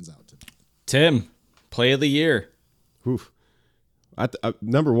play stands out to me. Tim, play of the year. Oof.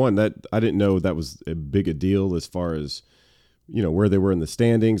 Number one, that I didn't know that was a big a deal as far as, where they were in the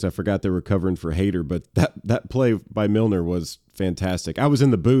standings. I forgot they were covering for Hader, but that play by Milner was fantastic. I was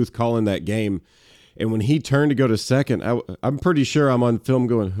in the booth calling that game, and when he turned to go to second, I'm pretty sure I'm on film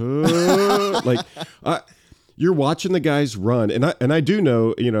going, you're watching the guys run, and I do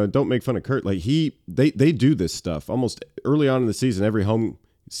know, don't make fun of Kurt. Like they do this stuff almost early on in the season. Every home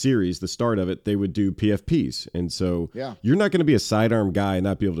series, the start of it, they would do PFPs, and so you're not going to be a sidearm guy and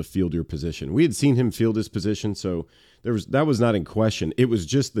not be able to field your position. We had seen him field his position, so that was not in question. It was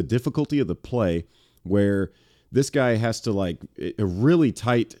just the difficulty of the play where this guy has to like a really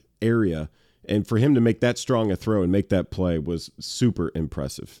tight area, and for him to make that strong a throw and make that play was super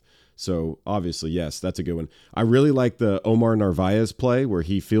impressive. So obviously, yes, that's a good one. I really like the Omar Narvaez play where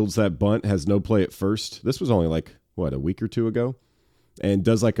he fields that bunt, has no play at first. This was only like, a week or two ago, and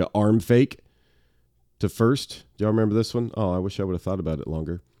does like an arm fake to first. Do y'all remember this one? Oh, I wish I would have thought about it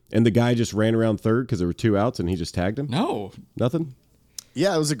longer. And the guy just ran around third because there were 2 outs and he just tagged him? No. Nothing?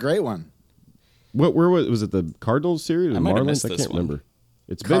 Yeah, it was a great one. Where was it, the Cardinals series? I might have Marlins? missed I this can't one. remember.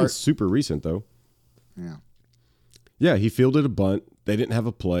 It's been super recent, though. Yeah. Yeah, he fielded a bunt. They didn't have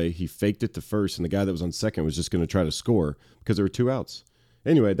a play. He faked it to first, and the guy that was on second was just going to try to score because there were 2 outs.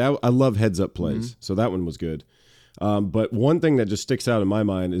 Anyway, I love heads-up plays, so that one was good. But one thing that just sticks out in my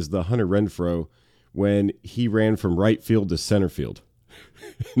mind is the Hunter Renfroe when he ran from right field to center field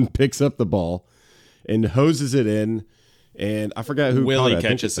and picks up the ball and hoses it in, and I forgot who Willie caught it.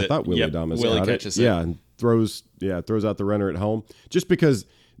 catches it. I thought Willie Yep, Adames Willie got catches it. it. Yeah, and throws out the runner at home just because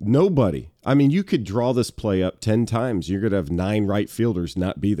nobody. I mean, you could draw this play up 10 times. You're going to have 9 right fielders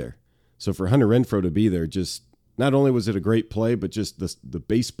not be there. So for Hunter Renfroe to be there, just not only was it a great play, but just the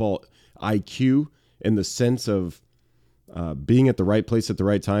baseball IQ and the sense of being at the right place at the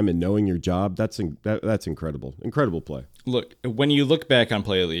right time and knowing your job. That's incredible. Incredible play. Look, when you look back on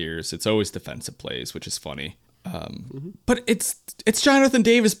play of the years, it's always defensive plays, which is funny. But it's Jonathan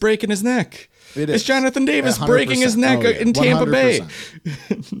Davis breaking his neck. It's Jonathan Davis breaking his neck in Tampa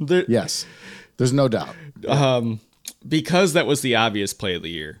 100%. Bay. Yes, there's no doubt. Because that was the obvious play of the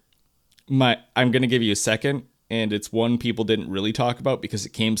year. I'm going to give you a second, and it's one people didn't really talk about because it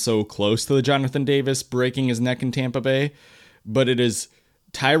came so close to the Jonathan Davis breaking his neck in Tampa Bay. But it is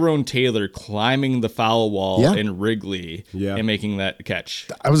Tyrone Taylor climbing the foul wall in Wrigley and making that catch.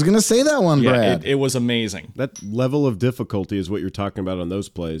 I was going to say that one, Brad. It was amazing. That level of difficulty is what you're talking about on those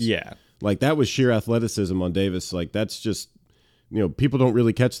plays. Yeah. Like, that was sheer athleticism on Davis. Like, that's just, people don't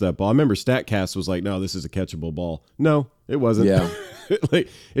really catch that ball. I remember StatCast was like, no, this is a catchable ball. No, it wasn't. Yeah. Like,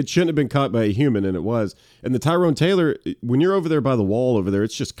 it shouldn't have been caught by a human, and it was. And the Tyrone Taylor, when you're over there by the wall over there,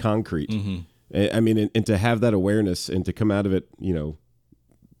 it's just concrete. Mm-hmm. I mean, and to have that awareness and to come out of it,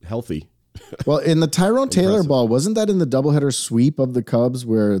 healthy. Well, in the Tyrone Taylor ball, wasn't that in the doubleheader sweep of the Cubs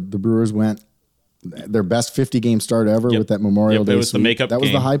where the Brewers went their best 50-game start ever with that Memorial Day it was sweep? the makeup That was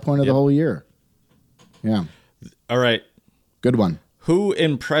game. the high point of the whole year. Yeah. All right. Good one. Who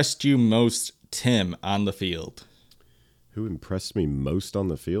impressed you most, Tim, on the field? Who impressed me most on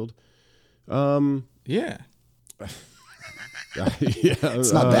the field? Yeah.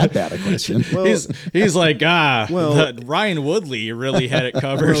 It's not that bad a question. Well, He's like, Ryan Woodley really had it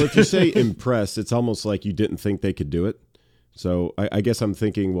covered. Well, if you say impressed, it's almost like you didn't think they could do it. So I guess I'm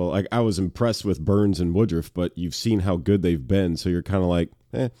thinking, well, I was impressed with Burns and Woodruff, but you've seen how good they've been. So you're kind of like,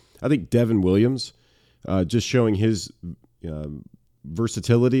 I think Devin Williams, just showing his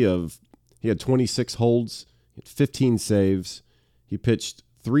versatility of, he had 26 holds, 15 saves. He pitched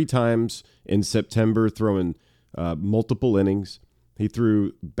 3 times in September, throwing multiple innings. He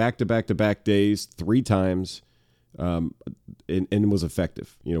threw back-to-back-to-back days 3 times and was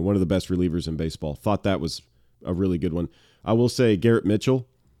effective. One of the best relievers in baseball. Thought that was a really good one. I will say Garrett Mitchell,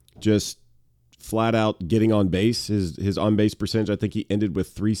 just flat out getting on base. His on-base percentage, I think he ended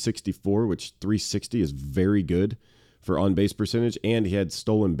with 364, which 360 is very good for on-base percentage. And he had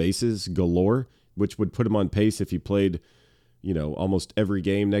stolen bases galore, which would put him on pace if he played almost every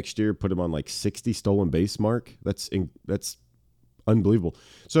game next year, put him on like 60 stolen base mark. That's unbelievable.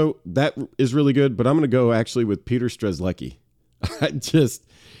 So that is really good, but I'm going to go actually with Peter Strzelecki.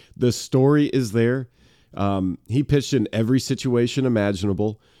 The story is there. He pitched in every situation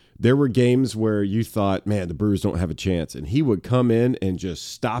imaginable. There were games where you thought, man, the Brewers don't have a chance. And he would come in and just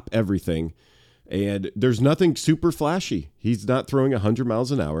stop everything And there's nothing super flashy. He's not throwing 100 miles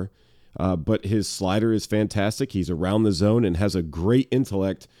an hour, but his slider is fantastic. He's around the zone and has a great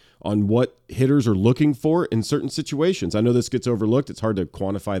intellect on what hitters are looking for in certain situations. I know this gets overlooked. It's hard to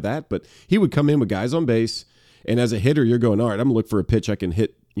quantify that, but he would come in with guys on base, and as a hitter, you're going, all right, I'm going to look for a pitch I can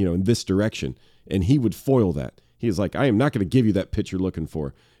hit, in this direction, and he would foil that. He's like, I am not going to give you that pitch you're looking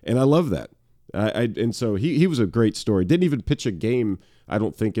for, and I love that. And so he was a great story. Didn't even pitch a game, I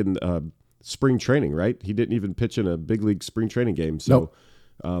don't think, in spring training, right? He didn't even pitch in a big league spring training game. So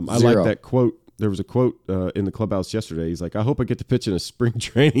nope. I like that quote. There was a quote in the clubhouse yesterday. He's like, I hope I get to pitch in a spring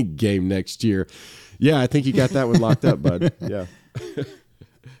training game next year. Yeah, I think you got that one locked up, bud. Yeah.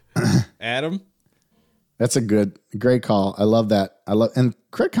 Adam? That's a great call. I love that. And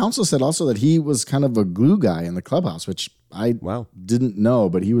Craig Counsell said also that he was kind of a glue guy in the clubhouse, which I didn't know,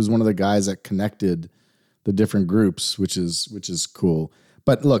 but he was one of the guys that connected the different groups, which is cool.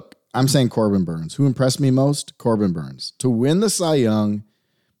 But look, I'm saying Corbin Burnes. Who impressed me most? Corbin Burnes. To win the Cy Young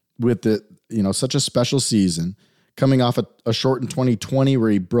with such a special season, coming off a shortened 2020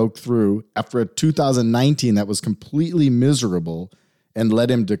 where he broke through after a 2019 that was completely miserable and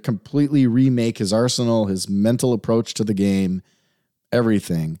led him to completely remake his arsenal, his mental approach to the game,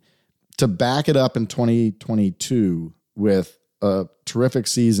 everything. To back it up in 2022 with a terrific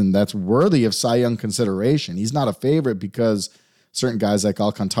season that's worthy of Cy Young consideration. He's not a favorite because certain guys like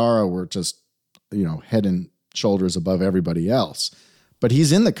Alcantara were just, head and shoulders above everybody else. But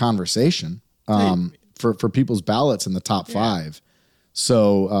he's in the conversation for people's ballots in the top 5.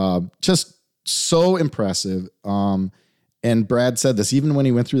 So just so impressive. And Brad said this, even when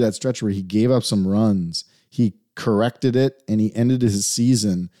he went through that stretch where he gave up some runs, he corrected it and he ended his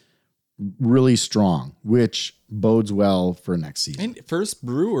season really strong, which bodes well for next season. And first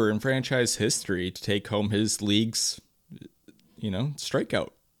Brewer in franchise history to take home his league's, strikeout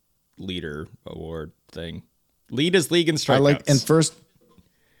leader award thing. Lead his league in strikeouts. And first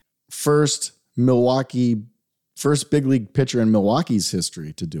big league pitcher in Milwaukee's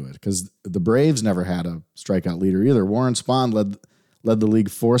history to do it, because the Braves never had a strikeout leader either. Warren Spahn led the league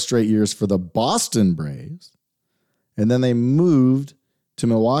 4 straight years for the Boston Braves, and then they moved to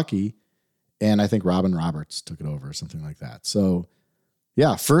Milwaukee, and I think Robin Roberts took it over or something like that. So,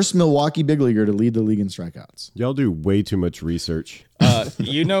 yeah, first Milwaukee big leaguer to lead the league in strikeouts. Y'all do way too much research.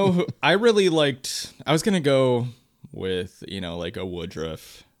 I really liked. I was gonna go with like a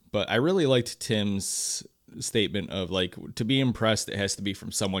Woodruff, but I really liked Tim's statement of to be impressed, it has to be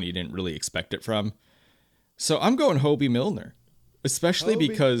from someone you didn't really expect it from. So I'm going Hobie Milner, especially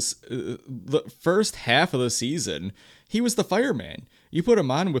because the first half of the season, he was the fireman. You put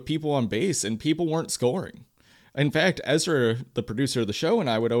him on with people on base and people weren't scoring. In fact, Ezra, the producer of the show, and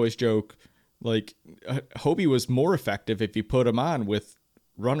I would always joke, Hobie was more effective if you put him on with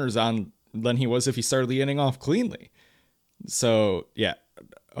runners on than he was if he started the inning off cleanly. So, yeah.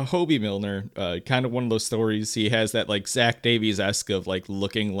 Hobie Milner, kind of one of those stories. He has that Zach Davies-esque of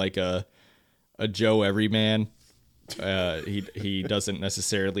looking like a Joe Everyman. He doesn't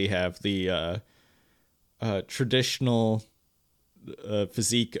necessarily have the traditional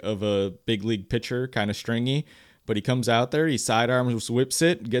physique of a big league pitcher, kind of stringy. But he comes out there, he sidearms, whips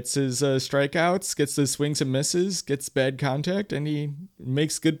it, gets his strikeouts, gets his swings and misses, gets bad contact, and he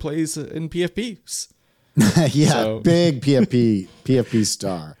makes good plays in PFPs. Big PFP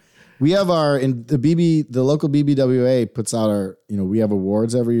star. We have the local BBWA puts out our, we have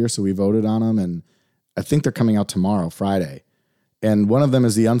awards every year, so we voted on them, and I think they're coming out tomorrow, Friday. And one of them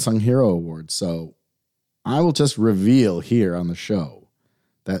is the Unsung Hero Award. So I will just reveal here on the show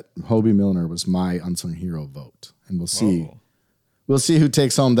that Hobie Milner was my unsung hero vote, and we'll see. Oh. We'll see who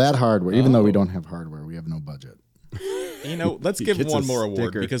takes home that hardware. Even though we don't have hardware, we have no budget. Let's give one more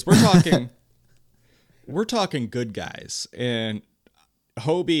award because we're talking good guys. And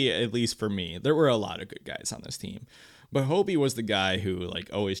Hobie, at least for me, there were a lot of good guys on this team. But Hobie was the guy who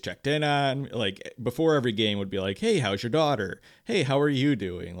always checked in on, before every game would be like, hey, how's your daughter? Hey, how are you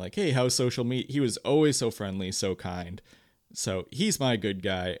doing? Hey, how's social media? He was always so friendly, so kind. So he's my good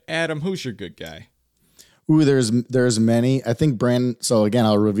guy. Adam, who's your good guy? Ooh, there's many. I think so again,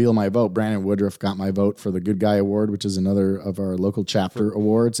 I'll reveal my vote. Brandon Woodruff got my vote for the Good Guy Award, which is another of our local chapter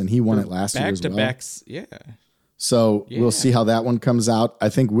awards, and he won it last year as well. Back-to-backs, yeah. So we'll see how that one comes out. I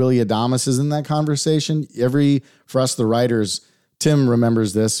think Willie Adames is in that conversation. For us, the writers, Tim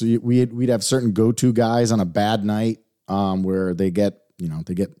remembers this. We'd have certain go-to guys on a bad night where they get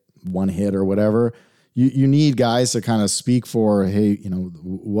one hit or whatever. You need guys to kind of speak for, hey,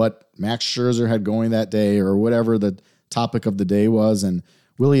 what Max Scherzer had going that day or whatever the topic of the day was. And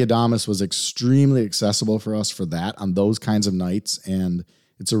Willie Adames was extremely accessible for us for that on those kinds of nights. And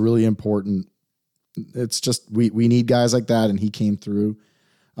it's a really important it's just we need guys like that, and he came through.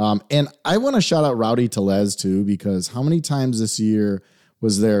 And I want to shout out Rowdy Tellez too, because how many times this year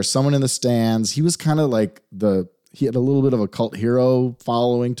was there someone in the stands? He was kind of like he had a little bit of a cult hero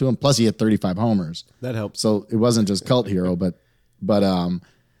following to him. Plus, he had 35 homers. That helps. So it wasn't just cult hero, but the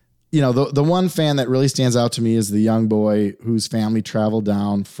one fan that really stands out to me is the young boy whose family traveled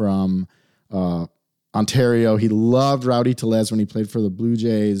down from Ontario. He loved Rowdy Tellez when he played for the Blue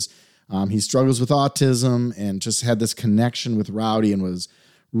Jays. He struggles with autism and just had this connection with Rowdy and was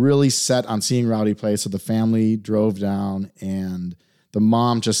really set on seeing Rowdy play. So the family drove down, and the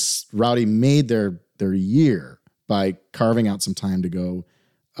mom Rowdy made their year by carving out some time to go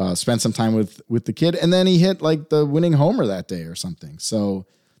spend some time with the kid. And then he hit like the winning homer that day or something. So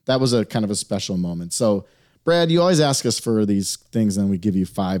that was a kind of a special moment. So Brad, you always ask us for these things, and we give you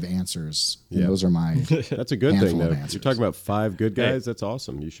 5 answers. And those are my That's a good thing, though. You're talking about 5 good guys. That's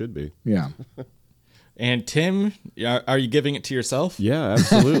awesome. You should be. Yeah. And Tim, are you giving it to yourself? Yeah,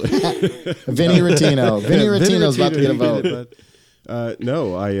 absolutely. Vinny Rottino. Vinny Rottino's about to get a vote.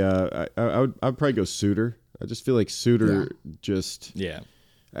 No, I would probably go Suter. I just feel like Suter just... Yeah.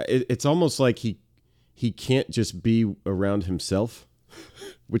 It's almost like he can't just be around himself,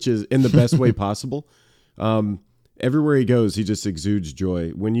 which is in the best way possible. Everywhere he goes, he just exudes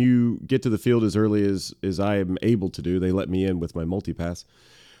joy. When you get to the field as early as I am able to do, they let me in with my multipass.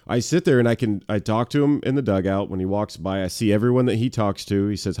 I sit there and I talk to him in the dugout. When he walks by, I see everyone that he talks to.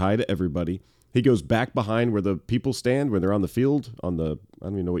 He says hi to everybody. He goes back behind where the people stand when they're on the field, I don't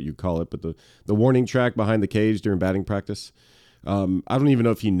even know what you call it, but the warning track behind the cage during batting practice. I don't even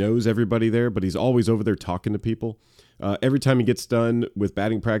know if he knows everybody there, but he's always over there talking to people. Every time he gets done with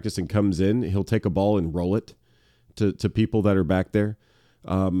batting practice and comes in, he'll take a ball and roll it to people that are back there.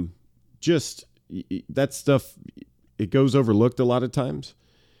 Just that stuff, it goes overlooked a lot of times.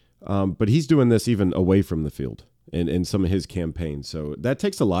 But he's doing this even away from the field in some of his campaigns. So that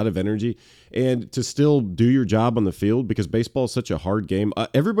takes a lot of energy, and to still do your job on the field, because baseball is such a hard game.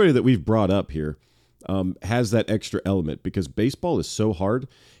 Everybody that we've brought up here has that extra element, because baseball is so hard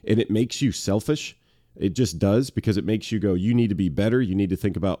and it makes you selfish. It just does, because it makes you go, you need to be better. You need to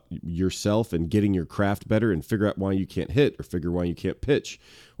think about yourself and getting your craft better and figure out why you can't hit or figure why you can't pitch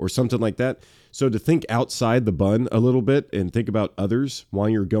or something like that. So to think outside the bun a little bit and think about others while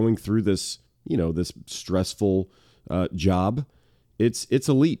you're going through this, this stressful job, it's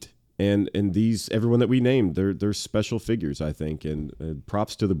elite. And these, everyone that we named, they're special figures, I think. And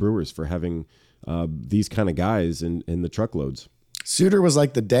props to the Brewers for having these kind of guys in the truckloads. Suter was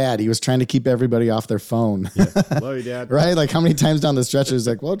like the dad. He was trying to keep everybody off their phone. Yeah. Hello, Dad. Right? Like how many times down the stretch he's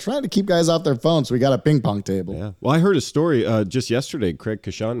like, well, trying to keep guys off their phones. So we got a ping pong table. Yeah. Well, I heard a story just yesterday. Craig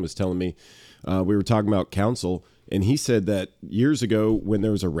Kashan was telling me, we were talking about Counsell, and he said that years ago when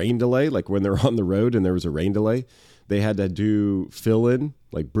there was a rain delay, like when they're on the road and there was a rain delay, they had to do fill in,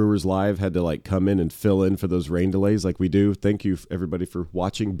 like Brewers Live had to like come in and fill in for those rain delays like we do. Thank you everybody for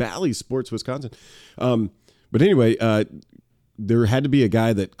watching Bally Sports Wisconsin. But anyway, there had to be a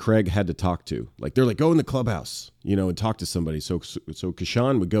guy that Craig had to talk to. Like they're like, go in the clubhouse, and talk to somebody. So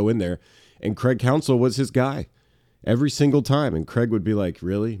Kashan would go in there, and Craig Counsell was his guy every single time. And Craig would be like,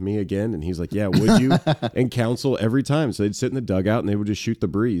 really, me again? And he's like, yeah, would you? And Counsell every time. So they'd sit in the dugout and they would just shoot the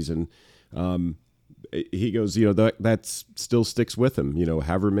breeze. And he goes, that still sticks with him,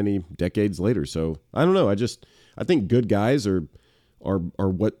 however many decades later. So I don't know. I think good guys are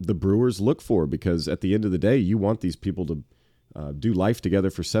what the Brewers look for, because at the end of the day, you want these people to do life together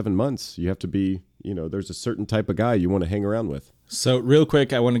for 7 months. You have to be, there's a certain type of guy you want to hang around with. So real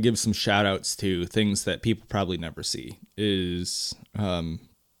quick, I want to give some shout outs to things that people probably never see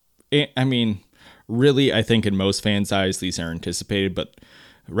really, I think in most fans' eyes, these are anticipated, but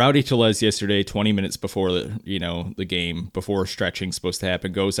Rowdy Tellez yesterday, 20 minutes before the game, before stretching's supposed to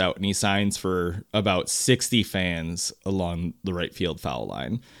happen, goes out and he signs for about 60 fans along the right field foul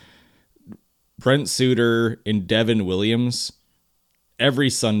line. Brent Suter and Devin Williams, every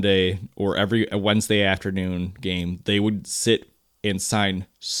Sunday or every Wednesday afternoon game, they would sit and sign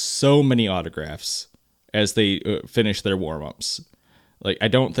so many autographs as they finish their warm-ups. Like, I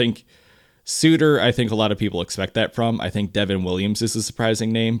don't think Suter, I think a lot of people expect that from. I think Devin Williams is a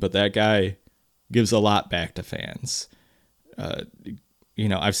surprising name, but that guy gives a lot back to fans.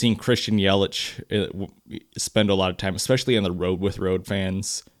 I've seen Christian Yelich spend a lot of time, especially on the road with road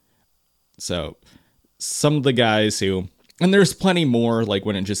fans. So some of the guys who, and there's plenty more, like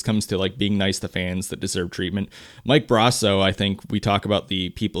when it just comes to like being nice to fans that deserve treatment. Mike Brasso, I think we talk about the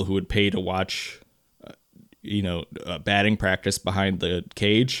people who would pay to watch, batting practice behind the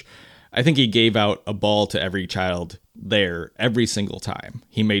cage. I think he gave out a ball to every child there every single time.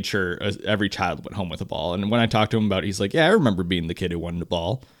 He made sure every child went home with a ball. And when I talked to him about it, he's like, yeah, I remember being the kid who wanted a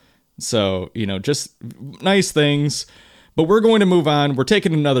ball. So, just nice things. But we're going to move on. We're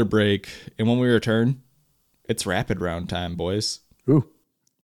taking another break. And when we return, it's rapid round time, boys. Ooh.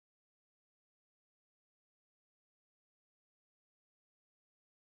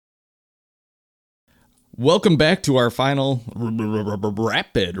 Welcome back to our final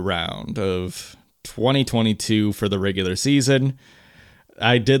rapid round of 2022 for the regular season.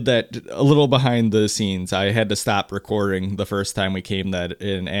 I did that a little behind the scenes. I had to stop recording the first time we came that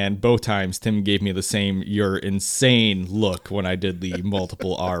in, and both times Tim gave me the same "you're insane" look when I did the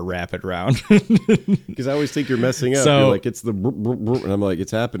multiple R rapid round. Because I always think you're messing up. So, you're like, it's the and I'm like,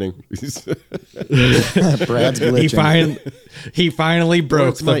 it's happening. Brad's glitching. He finally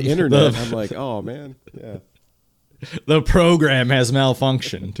broke my internet. I'm like, oh man, yeah. The program has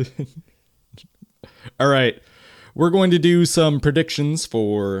malfunctioned. All right. We're going to do some predictions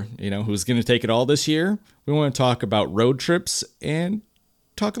for, who's going to take it all this year. We want to talk about road trips and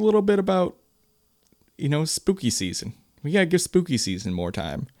talk a little bit about, spooky season. We got to give spooky season more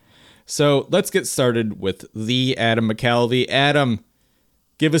time. So let's get started with the Adam McCalvey. Adam,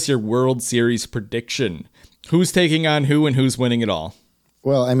 give us your World Series prediction. Who's taking on who and who's winning it all?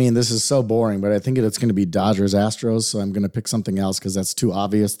 Well, I mean, this is so boring, but I think it's going to be Dodgers Astros, so I'm going to pick something else because that's too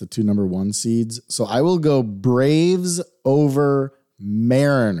obvious, the 2 number 1 seeds. So I will go Braves over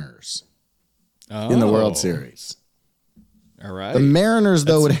Mariners in the World Series. All right. The Mariners,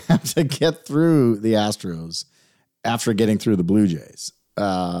 though, would have to get through the Astros after getting through the Blue Jays.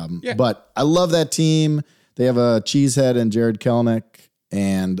 But I love that team. They have a cheesehead in Jared Kelenic,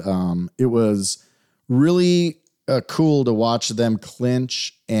 and it was really cool to watch them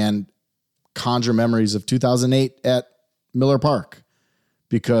clinch and conjure memories of 2008 at Miller Park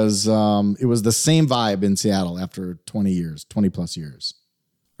because it was the same vibe in Seattle after 20 plus years.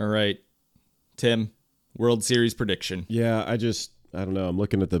 All right. Tim, World Series prediction. Yeah, I don't know. I'm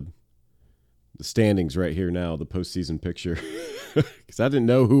looking at the standings right here now, the postseason picture, because I didn't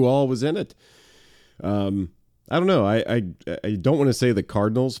know who all was in it. I don't know. I don't want to say the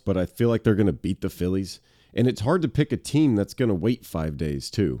Cardinals, but I feel like they're going to beat the Phillies. And it's hard to pick a team that's going to wait 5 days,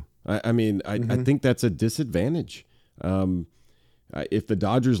 too. I think that's a disadvantage. If the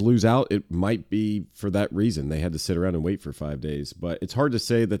Dodgers lose out, it might be for that reason. They had to sit around and wait for 5 days. But it's hard to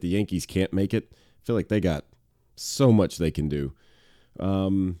say that the Yankees can't make it. I feel like they got so much they can do.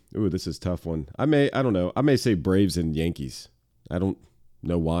 This is a tough one. I don't know. I may say Braves and Yankees. I don't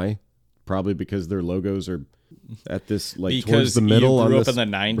know why. Probably because their logos are at this towards the middle. You grew on up this...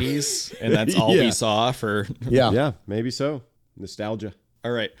 in the 90s, and that's all we saw for. Yeah, maybe so. Nostalgia.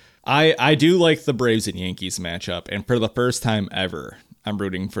 All right. I do like the Braves and Yankees matchup, and for the first time ever, I'm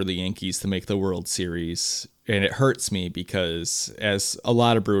rooting for the Yankees to make the World Series. And it hurts me because, as a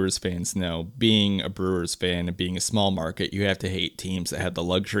lot of Brewers fans know, being a Brewers fan and being a small market, you have to hate teams that have the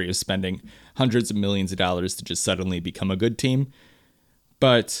luxury of spending hundreds of millions of dollars to just suddenly become a good team.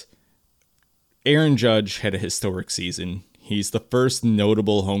 But Aaron Judge had a historic season. He's the first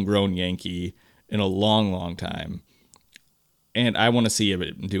notable homegrown Yankee in a long, long time. And I want to see him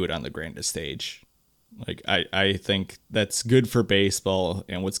do it on the grandest stage. I think that's good for baseball,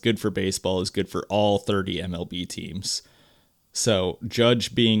 and what's good for baseball is good for all 30 MLB teams. So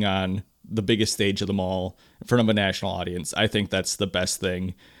Judge being on the biggest stage of them all in front of a national audience, I think that's the best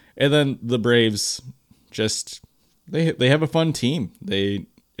thing. And then the Braves just they have a fun team.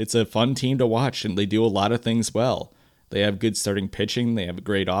 It's a fun team to watch, and they do a lot of things well. They have good starting pitching. They have a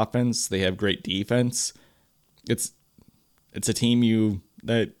great offense. They have great defense. It's a team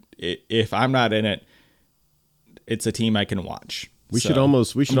that if I'm not in it, it's a team I can watch. We should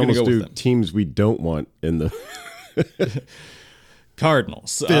almost do teams we don't want in the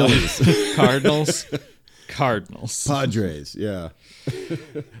Cardinals, Phillies, Cardinals, Padres. Yeah,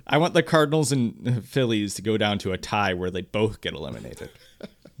 I want the Cardinals and Phillies to go down to a tie where they both get eliminated.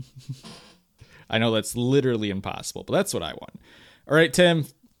 I know that's literally impossible, but that's what I want. All right, Tim,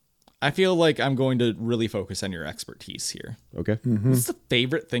 I feel like I'm going to really focus on your expertise here. Okay. Mm-hmm. What's the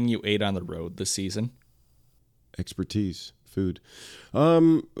favorite thing you ate on the road this season? Expertise, food.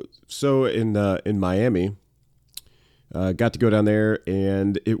 So in Miami, got to go down there,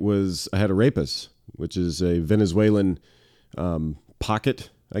 and I had arepas, which is a Venezuelan pocket,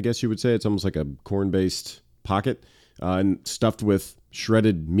 I guess you would say. It's almost like a corn-based pocket, and stuffed with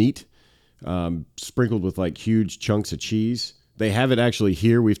shredded meat, sprinkled with huge chunks of cheese. They have it actually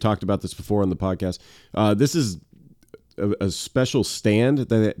here. We've talked about this before on the podcast. This is a special stand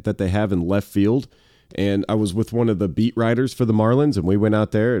that they have in left field. And I was with one of the beat writers for the Marlins, and we went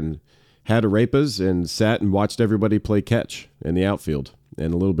out there and had arepas and sat and watched everybody play catch in the outfield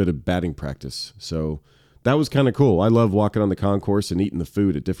and a little bit of batting practice. So that was kind of cool. I love walking on the concourse and eating the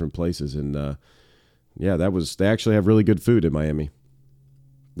food at different places. And they actually have really good food in Miami,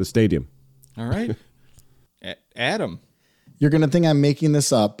 the stadium. All right. Adam. You're going to think I'm making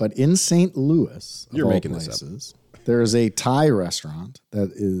this up, but in St. Louis, You're making this up. There is a Thai restaurant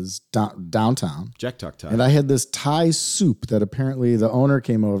that is downtown. Jack Tok Thai. And I had this Thai soup that apparently the owner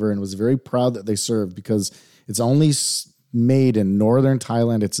came over and was very proud that they served because it's only made in northern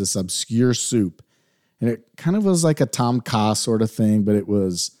Thailand. It's this obscure soup. And it kind of was like a tom kha sort of thing, but it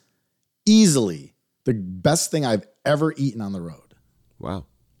was easily the best thing I've ever eaten on the road. Wow.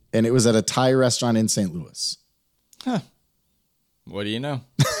 And it was at a Thai restaurant in St. Louis. Huh. What do you know?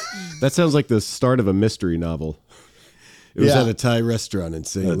 That sounds like the start of a mystery novel. It was Yeah. at a Thai restaurant in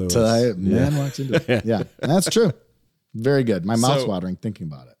St. Louis. Thai man walks into it. Yeah, that's true. Very good. My mouth's watering thinking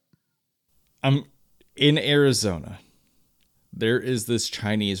about it. I'm in Arizona. There is this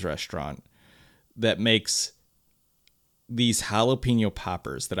Chinese restaurant that makes these jalapeno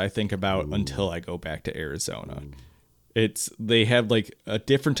poppers that I think about until I go back to Arizona. They have like a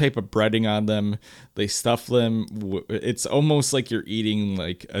different type of breading on them. They stuff them. It's almost like you're eating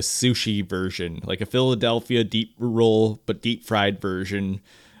like a sushi version, like a Philadelphia deep roll, but deep fried version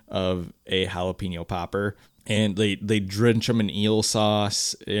of a jalapeno popper. And they drench them in eel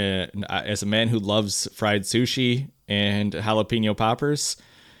sauce. And as a man who loves fried sushi and jalapeno poppers,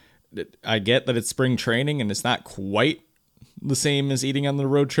 I get that it's spring training and it's not quite the same as eating on the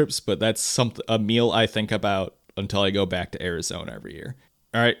road trips, but that's a meal I think about until I go back to Arizona every year.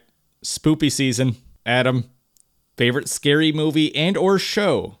 All right, spoopy season. Adam, favorite scary movie and or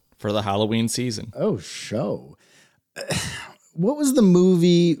show for the Halloween season? Oh, show. What was the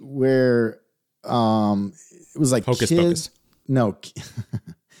movie where it was like Hocus kids? Pocus. No.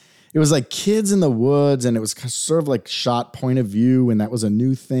 It was like kids in the woods, and it was sort of like shot point of view, and that was a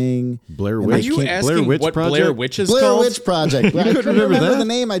new thing. Blair And Witch. Are you asking Blair Witch what Project? Blair Witch is Blair called? Witch Project. I couldn't remember remember that? the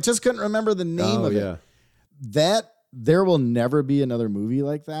name. I just couldn't remember the name of it. That there will never be another movie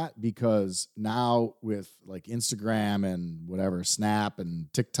like that, because now with like Instagram and whatever, Snap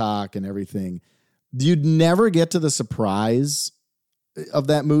and TikTok and everything, you'd never get to the surprise of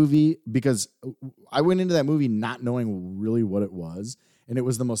that movie, because I went into that movie not knowing really what it was. And it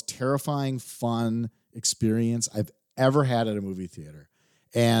was the most terrifying, fun experience I've ever had at a movie theater.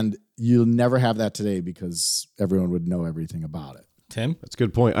 And you'll never have that today because everyone would know everything about it. Tim? That's a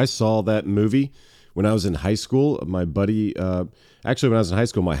good point. I saw that movie when I was in high school. My buddy, actually, when I was in high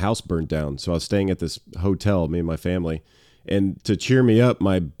school, my house burned down. So I was staying at this hotel, me and my family. And to cheer me up,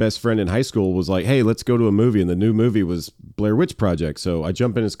 my best friend in high school was like, hey, let's go to a movie. And the new movie was Blair Witch Project. So I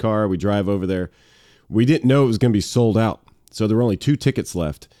jump in his car. We drive over there. We didn't know it was going to be sold out. So there were only 2 tickets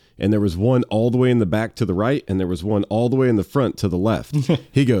left. And there was one all the way in the back to the right, and there was one all the way in the front to the left.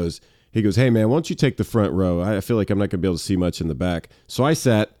 He goes, hey, man, why don't you take the front row? I feel like I'm not going to be able to see much in the back. So I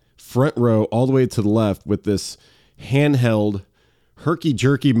sat front row all the way to the left with this handheld,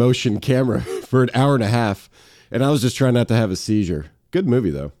 herky-jerky motion camera for an hour and a half. And I was just trying not to have a seizure. Good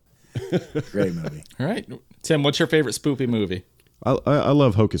movie, though. Great movie. All right. Tim, what's your favorite spoopy movie? I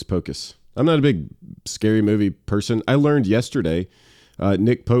love Hocus Pocus. I'm not a big scary movie person. I learned yesterday,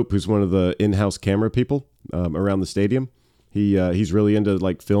 Nick Pope, who's one of the in-house camera people around the stadium, he's really into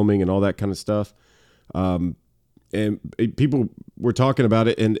like filming and all that kind of stuff. And people were talking about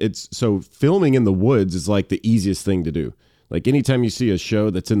it, and it's so filming in the woods is like the easiest thing to do. Like anytime you see a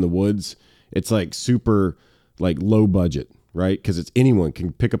show that's in the woods, it's like super like low budget, right? Because it's anyone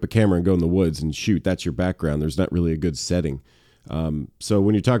can pick up a camera and go in the woods and shoot. That's your background. There's not really a good setting. So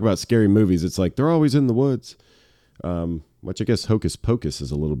when you talk about scary movies, it's like they're always in the woods, which I guess Hocus Pocus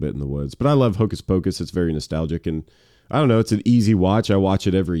is a little bit in the woods. But I love Hocus Pocus. It's very nostalgic, and I don't know, it's an easy watch. I watch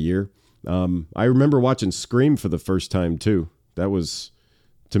it every year. I remember watching Scream for the first time too.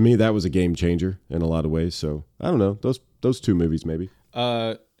 To me, that was a game changer in a lot of ways. So I don't know, those 2 movies maybe.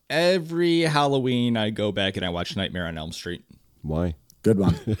 Every Halloween I go back and I watch Nightmare on Elm Street. Why? Good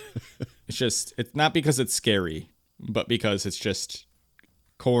one. It's not because it's scary, but because it's just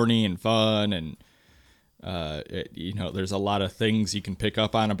corny and fun, and there's a lot of things you can pick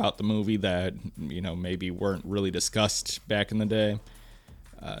up on about the movie that maybe weren't really discussed back in the day.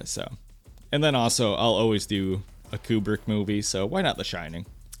 And then also I'll always do a Kubrick movie, so why not The Shining?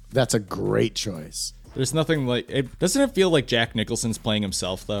 That's a great choice. There's nothing like it. Doesn't it feel like Jack Nicholson's playing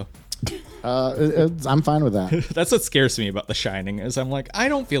himself though? I'm fine with that. That's what scares me about The Shining, is I'm like, I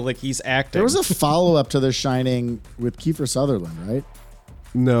don't feel like he's acting. There was a follow-up to The Shining with Kiefer Sutherland, right?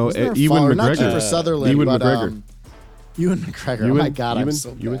 No, Wasn't there a Ewan follow- McGregor. Not Kiefer Sutherland, Ewan but McGregor. Ewan McGregor. Oh my God, I'm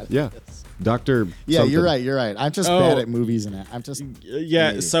so bad. Yeah. Dr. Yeah, something. you're right. I'm just bad at movies and I'm just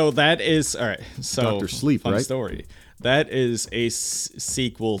Yeah, maybe. So that is all right. So Dr. Sleep, fun right? story. That is a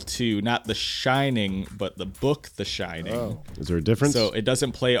sequel to not The Shining, but the book The Shining. Oh. Is there a difference? So it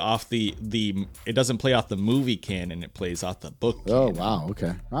doesn't play off the it doesn't play off the movie canon. It plays off the book. Oh canon. wow,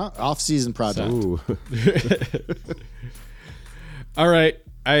 okay. Off-season project. Ooh. All right,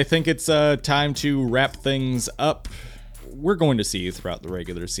 I think it's time to wrap things up. We're going to see you throughout the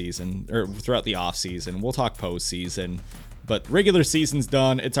regular season or throughout the off season. We'll talk postseason, but regular season's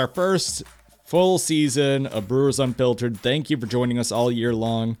done. It's our first full season of Brewers Unfiltered. Thank you for joining us all year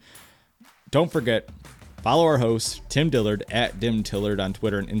long. Don't forget, follow our host, Tim Dillard, at Dim Tillard on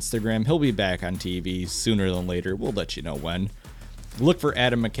Twitter and Instagram. He'll be back on TV sooner than later. We'll let you know when. Look for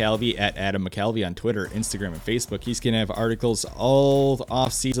Adam McCalvey at Adam McCalvey on Twitter, Instagram, and Facebook. He's going to have articles all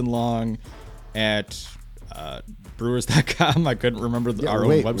off season long at Brewers.com. I couldn't remember our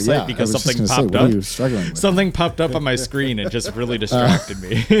own website because something popped up. What are you struggling with? Something popped up on my screen and just really distracted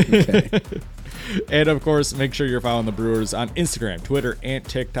me. And of course, make sure you're following the Brewers on Instagram, Twitter, and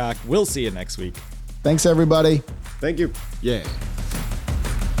TikTok. We'll see you next week. Thanks, everybody. Thank you. Yeah.